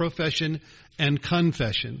between profession and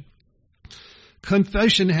confession.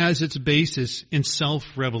 Confession has its basis in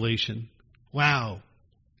self-revelation. Wow,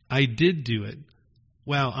 I did do it.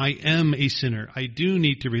 Wow, I am a sinner. I do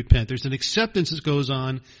need to repent. There's an acceptance that goes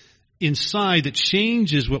on inside that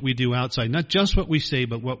changes what we do outside. Not just what we say,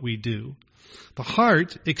 but what we do. The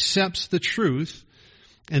heart accepts the truth,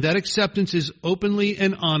 and that acceptance is openly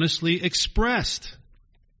and honestly expressed.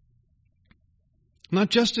 Not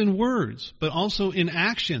just in words, but also in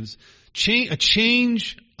actions. A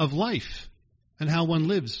change of life and how one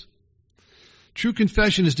lives. True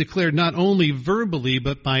confession is declared not only verbally,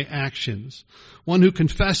 but by actions. One who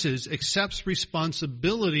confesses accepts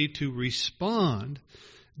responsibility to respond.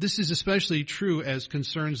 This is especially true as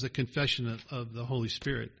concerns the confession of the Holy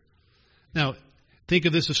Spirit. Now, think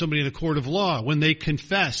of this as somebody in a court of law. When they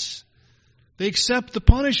confess, they accept the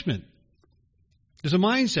punishment. There's a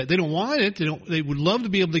mindset. They don't want it. They would love to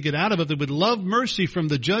be able to get out of it. They would love mercy from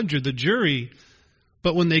the judge or the jury.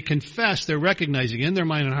 But when they confess, they're recognizing in their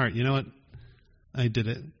mind and heart, you know what? I did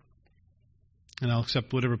it. And I'll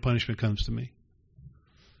accept whatever punishment comes to me.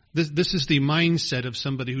 This is the mindset of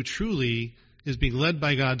somebody who truly is being led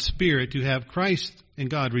by God's Spirit to have Christ and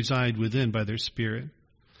God reside within by their Spirit.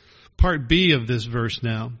 Part B of this verse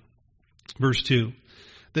now, verse 2.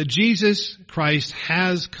 That Jesus Christ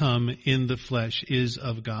has come in the flesh is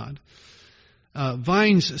of God.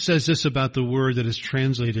 Vines says this about the word that is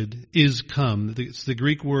translated, is come. It's the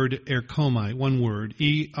Greek word erchomai, one word,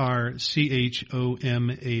 E-R-C-H-O-M-A-I.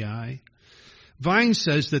 Vines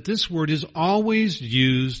says that this word is always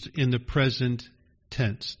used in the present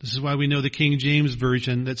tense. This is why we know the King James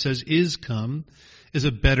Version that says is come is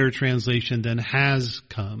a better translation than has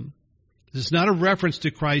come. This is not a reference to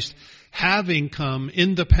Christ having come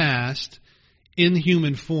in the past in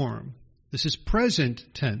human form. This is present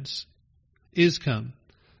tense. Is come,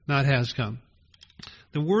 not has come.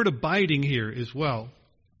 The word abiding here as well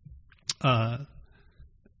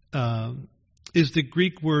is the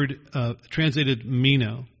Greek word translated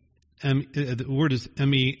meno. The word is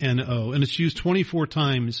M-E-N-O, and it's used 24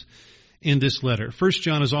 times in this letter. 1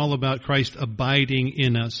 John is all about Christ abiding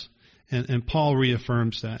in us, and Paul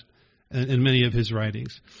reaffirms that in many of his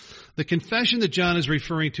writings. The confession that John is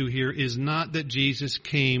referring to here is not that Jesus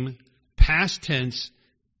came past tense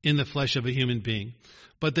in the flesh of a human being,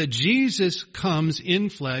 but that Jesus comes in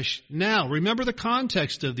flesh now. Remember the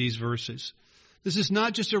context of these verses. This is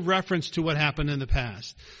not just a reference to what happened in the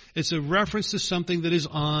past. It's a reference to something that is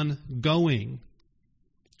ongoing.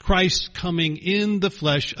 Christ coming in the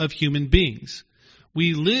flesh of human beings.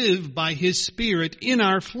 We live by His Spirit in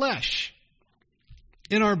our flesh,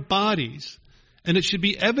 in our bodies, and it should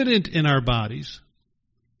be evident in our bodies.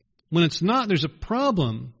 When it's not, there's a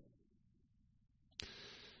problem.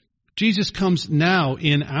 Jesus comes now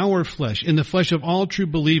in our flesh, in the flesh of all true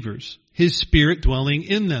believers, His Spirit dwelling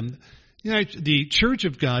in them. You know, the Church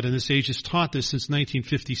of God in this age has taught this since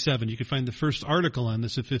 1957. You can find the first article on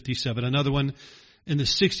this in 57, another one in the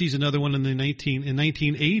 60s, another one in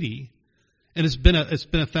 1980. And it's been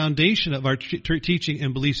a foundation of our teaching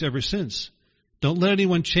and beliefs ever since. Don't let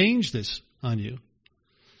anyone change this on you.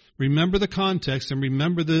 Remember the context and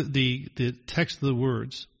remember the text of the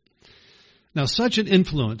words. Now, such an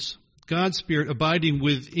influence, God's Spirit abiding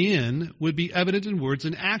within, would be evident in words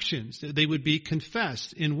and actions. They would be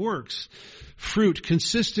confessed in works, fruit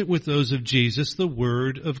consistent with those of Jesus, the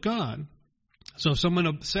Word of God. So if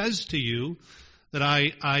someone says to you that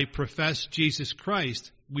I profess Jesus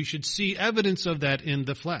Christ, we should see evidence of that in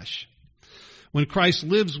the flesh. When Christ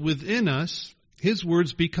lives within us, His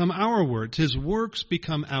words become our words. His works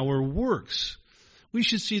become our works. We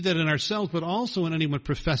should see that in ourselves, but also in anyone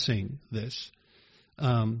professing this.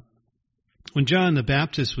 When John the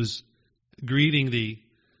Baptist was greeting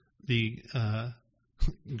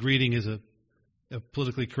greeting is a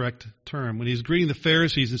politically correct term. When he was greeting the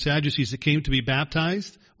Pharisees and Sadducees that came to be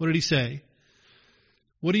baptized, what did he say?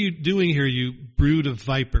 What are you doing here, you brood of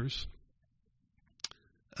vipers?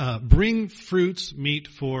 Bring fruits meet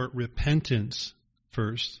for repentance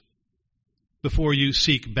first, before you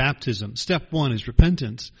seek baptism. Step one is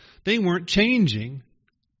repentance. They weren't changing,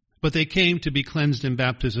 but they came to be cleansed in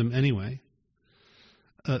baptism anyway.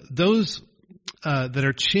 Those that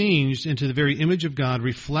are changed into the very image of God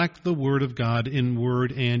reflect the Word of God in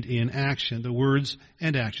word and in action, the words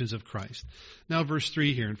and actions of Christ. Now verse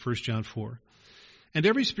 3 here in 1 John 4. And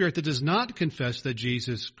every spirit that does not confess that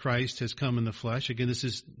Jesus Christ has come in the flesh, again, this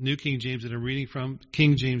is New King James that I'm reading from.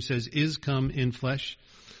 King James says, is come in flesh,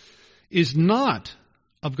 is not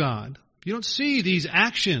of God. If you don't see these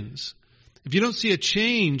actions, if you don't see a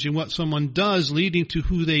change in what someone does leading to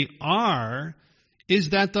who they are,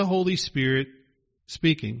 is that the Holy Spirit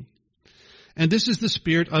speaking? And this is the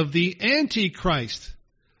spirit of the Antichrist.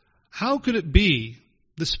 How could it be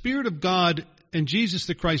the Spirit of God and Jesus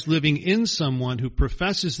the Christ living in someone who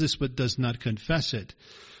professes this but does not confess it?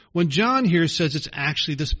 When John here says it's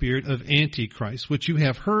actually the spirit of Antichrist, which you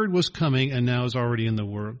have heard was coming and now is already in the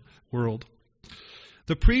world.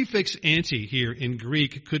 The prefix anti here in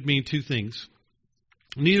Greek could mean two things.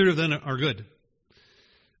 Neither of them are good.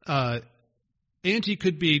 Anti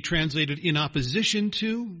could be translated in opposition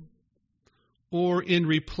to or in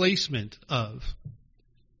replacement of.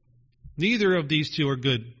 Neither of these two are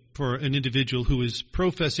good for an individual who is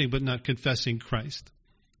professing but not confessing Christ.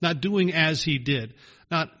 Not doing as he did.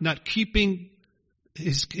 Not keeping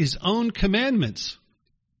his own commandments.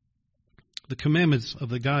 The commandments of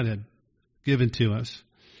the Godhead given to us.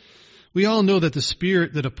 We all know that the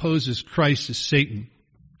spirit that opposes Christ is Satan.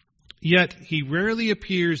 Yet he rarely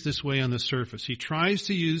appears this way on the surface. He tries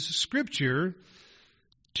to use Scripture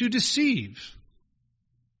to deceive.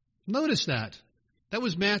 Notice that. That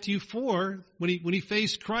was Matthew 4 when he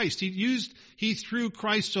faced Christ. He threw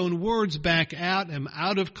Christ's own words back at him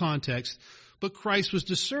out of context. But Christ was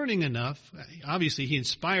discerning enough. Obviously, he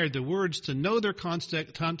inspired the words to know their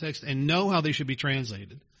context and know how they should be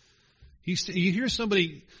translated. You hear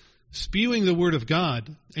somebody spewing the Word of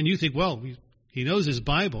God, and you think, well, he knows his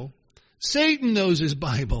Bible. Satan knows his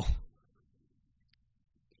Bible.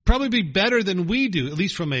 Probably better than we do, at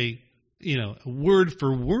least from a word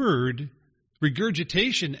for word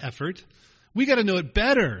regurgitation effort. We got to know it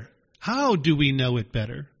better. How do we know it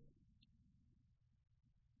better?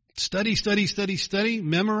 Study,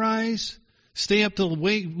 memorize, stay up till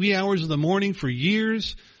wee hours of the morning for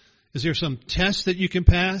years. Is there some test that you can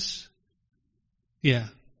pass? Yeah.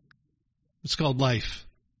 It's called life.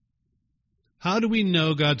 How do we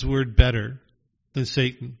know God's Word better than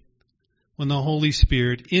Satan? When the Holy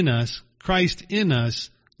Spirit in us, Christ in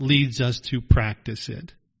us, leads us to practice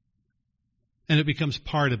it. And it becomes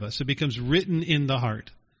part of us. It becomes written in the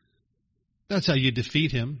heart. That's how you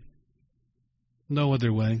defeat him. No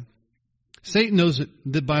other way. Satan knows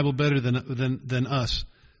the Bible better than us,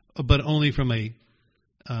 but only from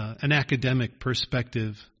an academic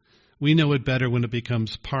perspective. We know it better when it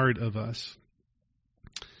becomes part of us.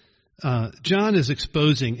 John is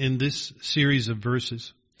exposing in this series of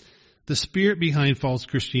verses the spirit behind false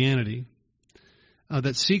Christianity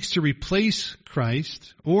that seeks to replace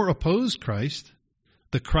Christ or oppose Christ,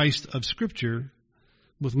 the Christ of Scripture,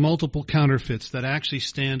 with multiple counterfeits that actually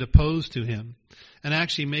stand opposed to him and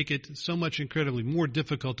actually make it so much incredibly more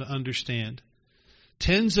difficult to understand.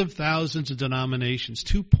 Tens of thousands of denominations,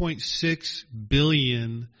 2.6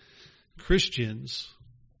 billion Christians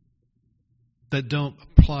that don't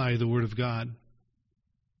apply the Word of God,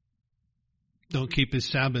 don't keep His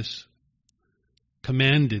Sabbaths,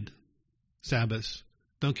 commanded Sabbaths,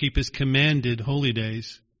 don't keep His commanded holy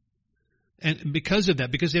days. And because of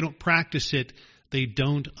that, because they don't practice it, they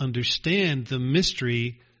don't understand the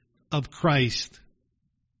mystery of Christ,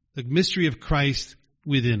 the mystery of Christ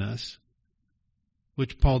within us,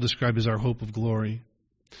 which Paul described as our hope of glory.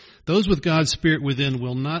 Those with God's Spirit within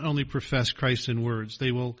will not only profess Christ in words,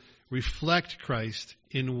 they will reflect Christ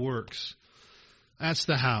in works. That's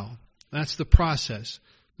the how. That's the process.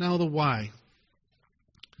 Now the why.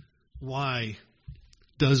 Why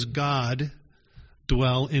does God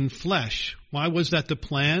dwell in flesh? Why was that the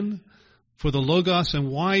plan for the Logos, and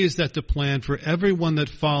why is that the plan for everyone that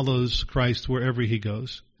follows Christ wherever he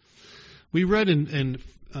goes? We read in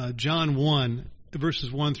John 1,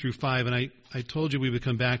 verses 1 through 5, and I told you we would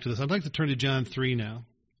come back to this. I'd like to turn to John 3 now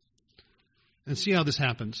and see how this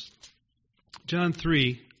happens. John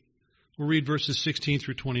 3, we'll read verses 16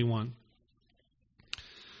 through 21.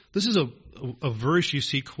 This is a verse you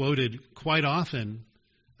see quoted quite often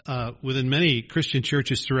within many Christian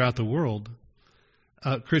churches throughout the world,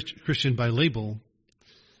 Christian by label,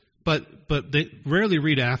 but they rarely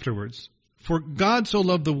read afterwards. For God so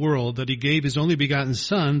loved the world that he gave his only begotten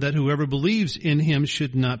Son, that whoever believes in him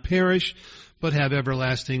should not perish, but have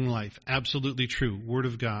everlasting life. Absolutely true. Word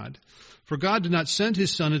of God. For God did not send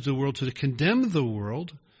his Son into the world to condemn the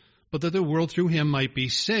world, but that the world through him might be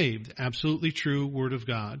saved. Absolutely true. Word of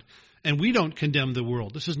God. And we don't condemn the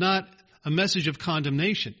world. This is not a message of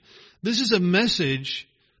condemnation. This is a message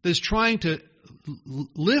that's trying to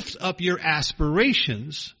lift up your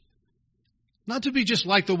aspirations, not to be just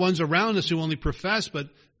like the ones around us who only profess, but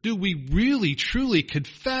do we really, truly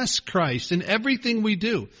confess Christ in everything we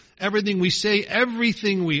do, everything we say,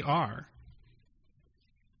 everything we are?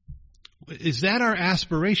 Is that our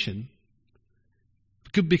aspiration?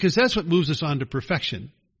 Because that's what moves us on to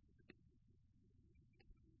perfection.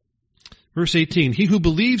 Verse 18, he who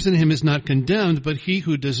believes in him is not condemned, but he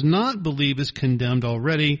who does not believe is condemned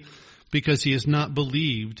already, because he has not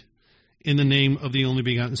believed in the name of the only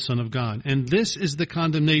begotten Son of God. And this is the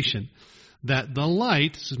condemnation, that the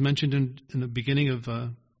light, this is mentioned in the beginning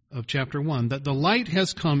of chapter 1, that the light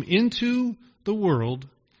has come into the world,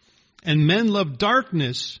 and men love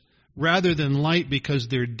darkness rather than light because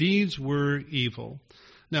their deeds were evil.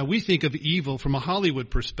 Now, we think of evil from a Hollywood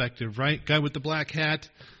perspective, right? Guy with the black hat,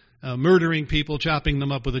 murdering people, chopping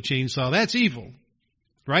them up with a chainsaw. That's evil,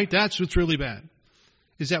 right? That's what's really bad.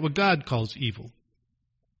 Is that what God calls evil?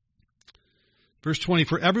 Verse 20,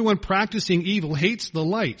 for everyone practicing evil hates the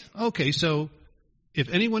light. Okay, so if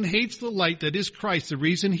anyone hates the light that is Christ, the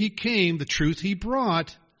reason he came, the truth he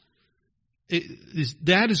brought,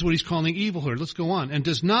 that is what he's calling evil here. Let's go on. And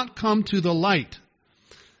does not come to the light.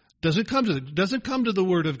 Doesn't come to the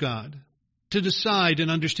Word of God to decide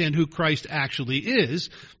and understand who Christ actually is,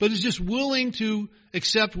 but is just willing to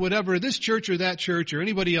accept whatever this church or that church or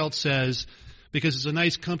anybody else says, because it's a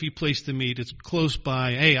nice, comfy place to meet. It's close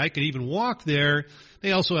by. Hey, I can even walk there.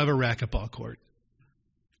 They also have a racquetball court.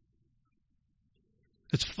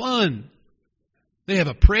 It's fun. They have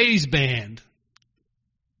a praise band.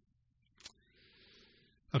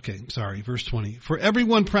 Okay, sorry, verse 20. For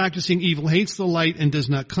everyone practicing evil hates the light and does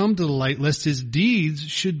not come to the light, lest his deeds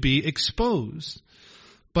should be exposed.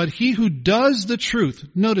 But he who does the truth,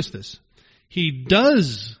 notice this, he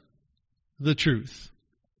does the truth.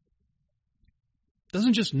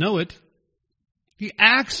 Doesn't just know it. He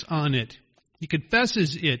acts on it. He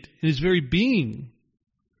confesses it in his very being.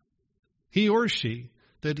 He or she,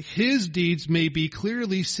 that his deeds may be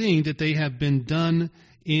clearly seen that they have been done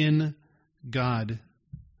in God.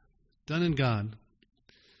 Done in God.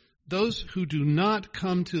 Those who do not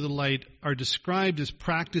come to the light are described as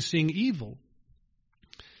practicing evil.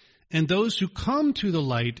 And those who come to the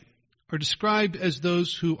light are described as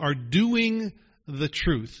those who are doing the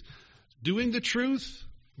truth. Doing the truth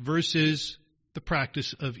versus the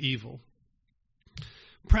practice of evil.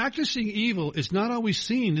 Practicing evil is not always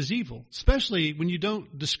seen as evil, especially when you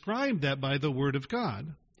don't describe that by the Word of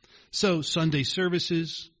God. So Sunday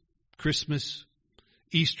services, Christmas,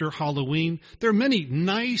 Easter, Halloween, there are many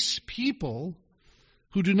nice people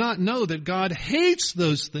who do not know that God hates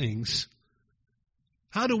those things.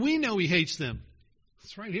 How do we know he hates them?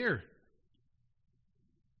 It's right here.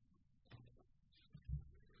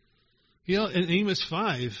 You know, in Amos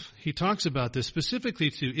 5, he talks about this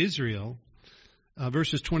specifically to Israel,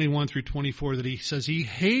 verses 21 through 24, that he says he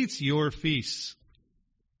hates your feasts.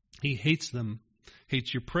 He hates them,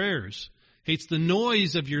 hates your prayers, hates the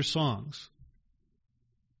noise of your songs.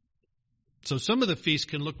 So some of the feasts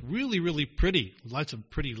can look really, really pretty. Lots of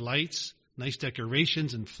pretty lights, nice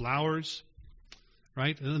decorations and flowers,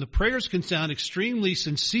 right? And then the prayers can sound extremely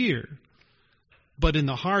sincere, but in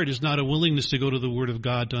the heart is not a willingness to go to the Word of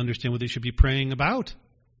God to understand what they should be praying about.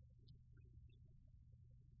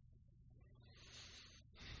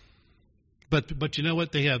 But you know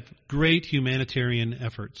what? They have great humanitarian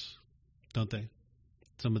efforts, don't they?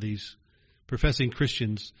 Some of these professing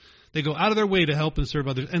Christians, they go out of their way to help and serve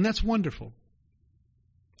others, and that's wonderful.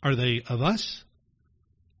 Are they of us?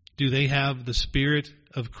 Do they have the Spirit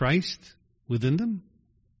of Christ within them?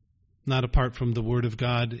 Not apart from the Word of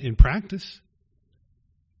God in practice.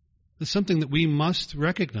 It's something that we must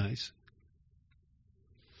recognize.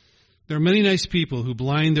 There are many nice people who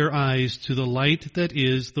blind their eyes to the light that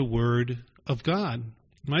is the Word of God.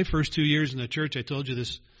 My first 2 years in the church, I told you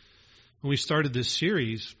this when we started this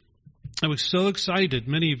series, I was so excited.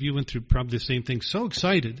 Many of you went through probably the same thing. So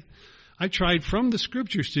excited. I tried from the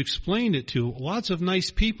Scriptures to explain it to lots of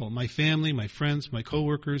nice people, my family, my friends, my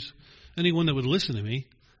coworkers, anyone that would listen to me.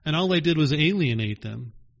 And all I did was alienate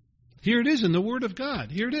them. Here it is in the Word of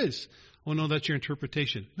God. Here it is. Oh, no, that's your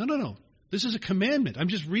interpretation. No. This is a commandment. I'm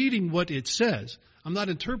just reading what it says. I'm not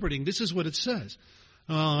interpreting. This is what it says.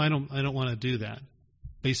 Oh, I don't want to do that.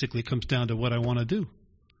 Basically, it comes down to what I want to do.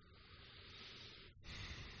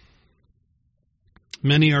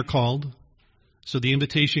 Many are called, so the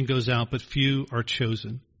invitation goes out, but few are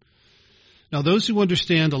chosen. Now, those who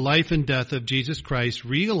understand the life and death of Jesus Christ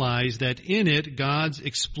realize that in it, God's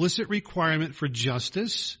explicit requirement for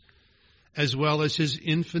justice, as well as His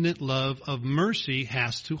infinite love of mercy,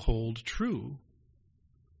 has to hold true.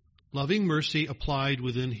 Loving mercy applied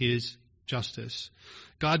within His justice.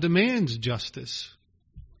 God demands justice,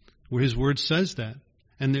 where His Word says that.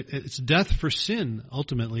 And it's death for sin,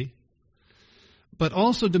 ultimately. But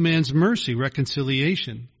also demands mercy,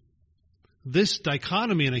 reconciliation. This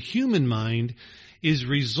dichotomy in a human mind is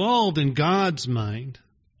resolved in God's mind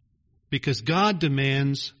because God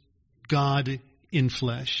demands God in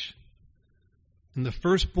flesh. And the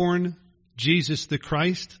firstborn, Jesus the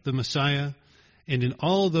Christ, the Messiah, and in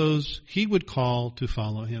all those He would call to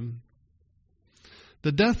follow Him.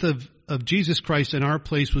 The death of Jesus Christ in our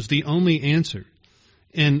place was the only answer.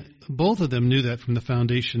 And both of them knew that from the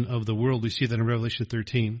foundation of the world. We see that in Revelation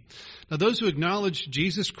 13. Now, those who acknowledge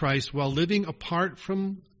Jesus Christ while living apart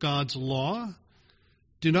from God's law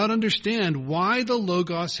do not understand why the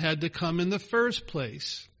Logos had to come in the first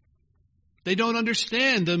place. They don't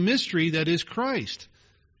understand the mystery that is Christ,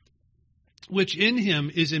 which in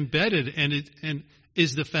Him is embedded and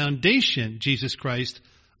is the foundation, Jesus Christ,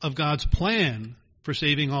 of God's plan for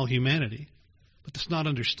saving all humanity. But that's not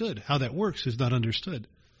understood. How that works is not understood.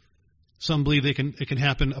 Some believe it can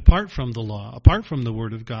happen apart from the law, apart from the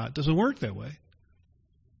Word of God. It doesn't work that way.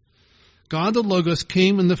 God the Logos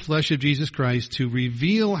came in the flesh of Jesus Christ to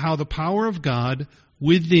reveal how the power of God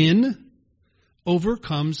within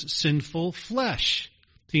overcomes sinful flesh.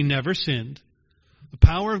 He never sinned. The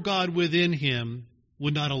power of God within Him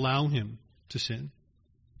would not allow Him to sin.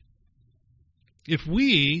 If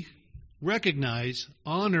we recognize,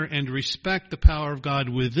 honor, and respect the power of God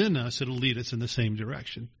within us, it'll lead us in the same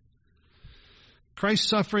direction. Christ's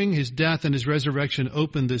suffering, His death, and His resurrection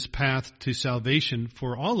opened this path to salvation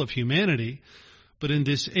for all of humanity. But in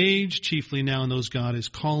this age, chiefly now in those God is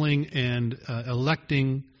calling and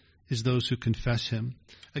electing, is those who confess Him.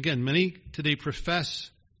 Again, many today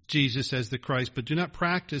profess Jesus as the Christ, but do not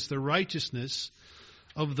practice the righteousness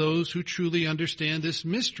of those who truly understand this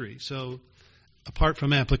mystery. So, apart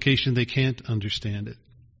from application, they can't understand it.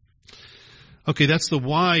 Okay, that's the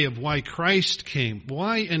why of why Christ came.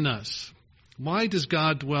 Why in us? Why does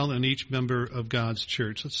God dwell in each member of God's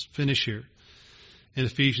church? Let's finish here in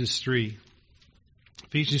Ephesians 3.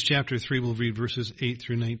 Ephesians chapter 3, we'll read verses 8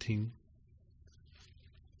 through 19.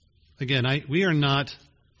 Again, I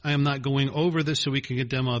am not going over this so we can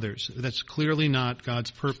condemn others. That's clearly not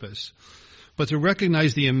God's purpose. But to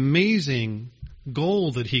recognize the amazing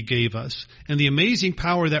goal that He gave us and the amazing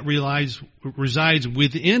power that resides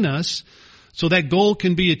within us so that goal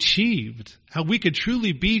can be achieved. How we could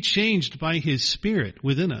truly be changed by His Spirit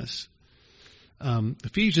within us.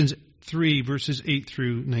 Ephesians 3, verses 8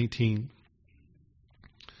 through 19.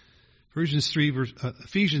 Ephesians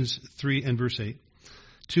 3 and verse 8.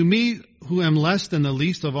 To me, who am less than the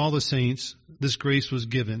least of all the saints, this grace was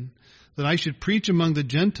given, that I should preach among the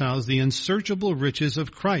Gentiles the unsearchable riches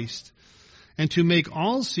of Christ, and to make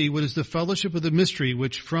all see what is the fellowship of the mystery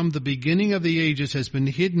which from the beginning of the ages has been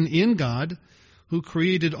hidden in God, who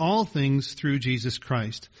created all things through Jesus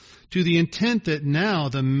Christ, to the intent that now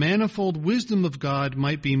the manifold wisdom of God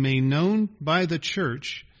might be made known by the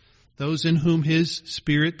church, those in whom His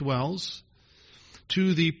Spirit dwells,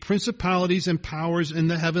 to the principalities and powers in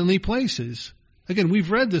the heavenly places. Again, we've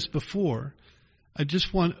read this before. I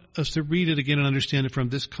just want us to read it again and understand it from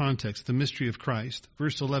this context, the mystery of Christ.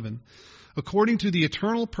 Verse 11. According to the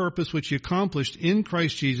eternal purpose which He accomplished in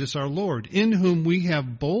Christ Jesus our Lord, in whom we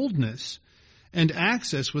have boldness and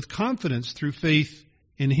access with confidence through faith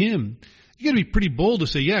in Him. You got to be pretty bold to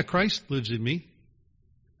say, yeah, Christ lives in me.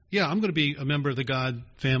 Yeah, I'm going to be a member of the God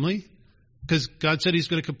family because God said He's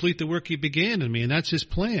going to complete the work He began in me, and that's His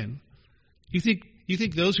plan. You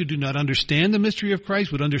think those who do not understand the mystery of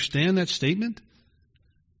Christ would understand that statement?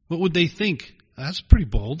 What would they think? That's pretty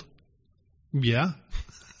bold. Yeah.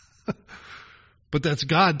 But that's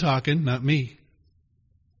God talking, not me.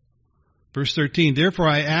 Verse 13, therefore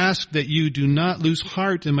I ask that you do not lose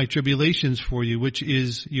heart in my tribulations for you, which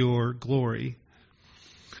is your glory.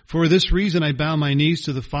 For this reason I bow my knees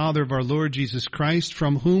to the Father of our Lord Jesus Christ,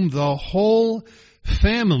 from whom the whole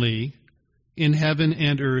family in heaven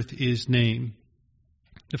and earth is named.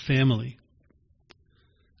 The family.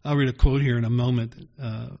 I'll read a quote here in a moment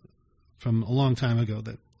from a long time ago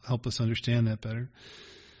that help us understand that better.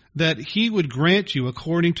 That He would grant you,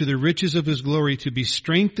 according to the riches of His glory, to be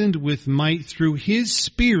strengthened with might through His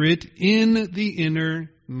Spirit in the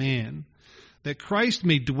inner man. That Christ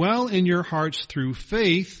may dwell in your hearts through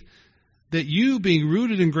faith, that you, being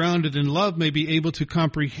rooted and grounded in love, may be able to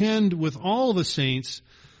comprehend with all the saints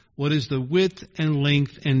what is the width and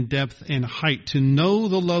length and depth and height, to know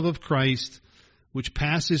the love of Christ, which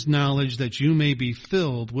passes knowledge, that you may be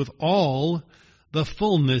filled with all the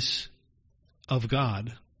fullness of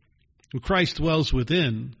God. When Christ dwells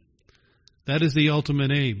within, that is the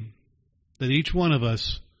ultimate aim, that each one of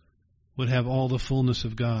us would have all the fullness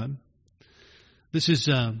of God. This is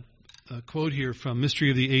a quote here from Mystery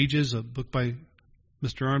of the Ages, a book by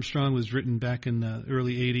Mr. Armstrong, was written back in the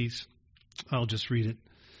early 80s. I'll just read it.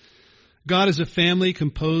 God is a family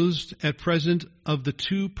composed at present of the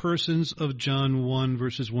two persons of John 1,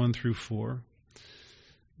 verses 1 through 4.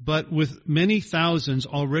 But with many thousands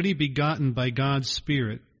already begotten by God's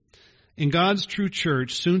Spirit, in God's true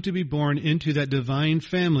church, soon to be born into that divine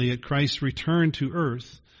family at Christ's return to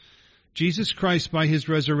earth, Jesus Christ, by His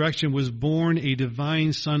resurrection, was born a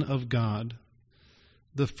divine Son of God,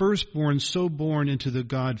 the firstborn so born into the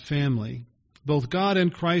God family. Both God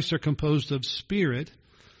and Christ are composed of Spirit.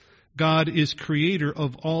 God is creator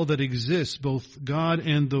of all that exists. Both God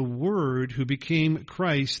and the Word, who became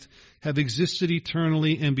Christ, have existed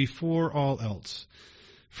eternally and before all else.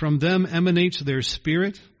 From them emanates their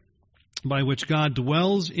Spirit, by which God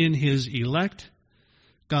dwells in His elect.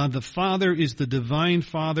 God the Father is the divine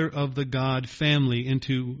Father of the God family,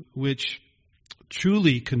 into which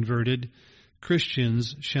truly converted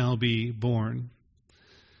Christians shall be born.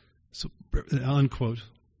 So, unquote.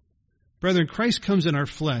 Brethren, Christ comes in our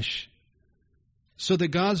flesh so that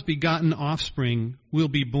God's begotten offspring will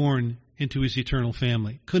be born into His eternal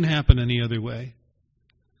family. Couldn't happen any other way.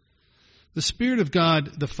 The Spirit of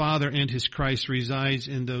God, the Father, and His Christ resides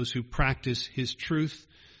in those who practice His truth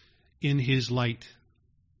in His light.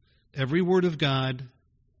 Every word of God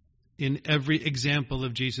in every example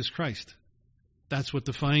of Jesus Christ. That's what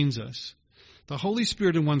defines us. The Holy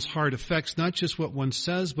Spirit in one's heart affects not just what one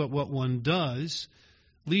says, but what one does,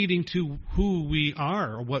 leading to who we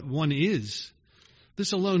are, or what one is.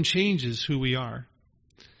 This alone changes who we are.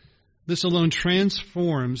 This alone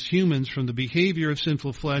transforms humans from the behavior of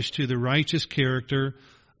sinful flesh to the righteous character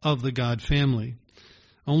of the God family.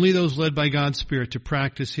 Only those led by God's Spirit to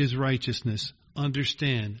practice His righteousness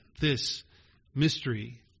understand this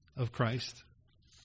mystery of Christ.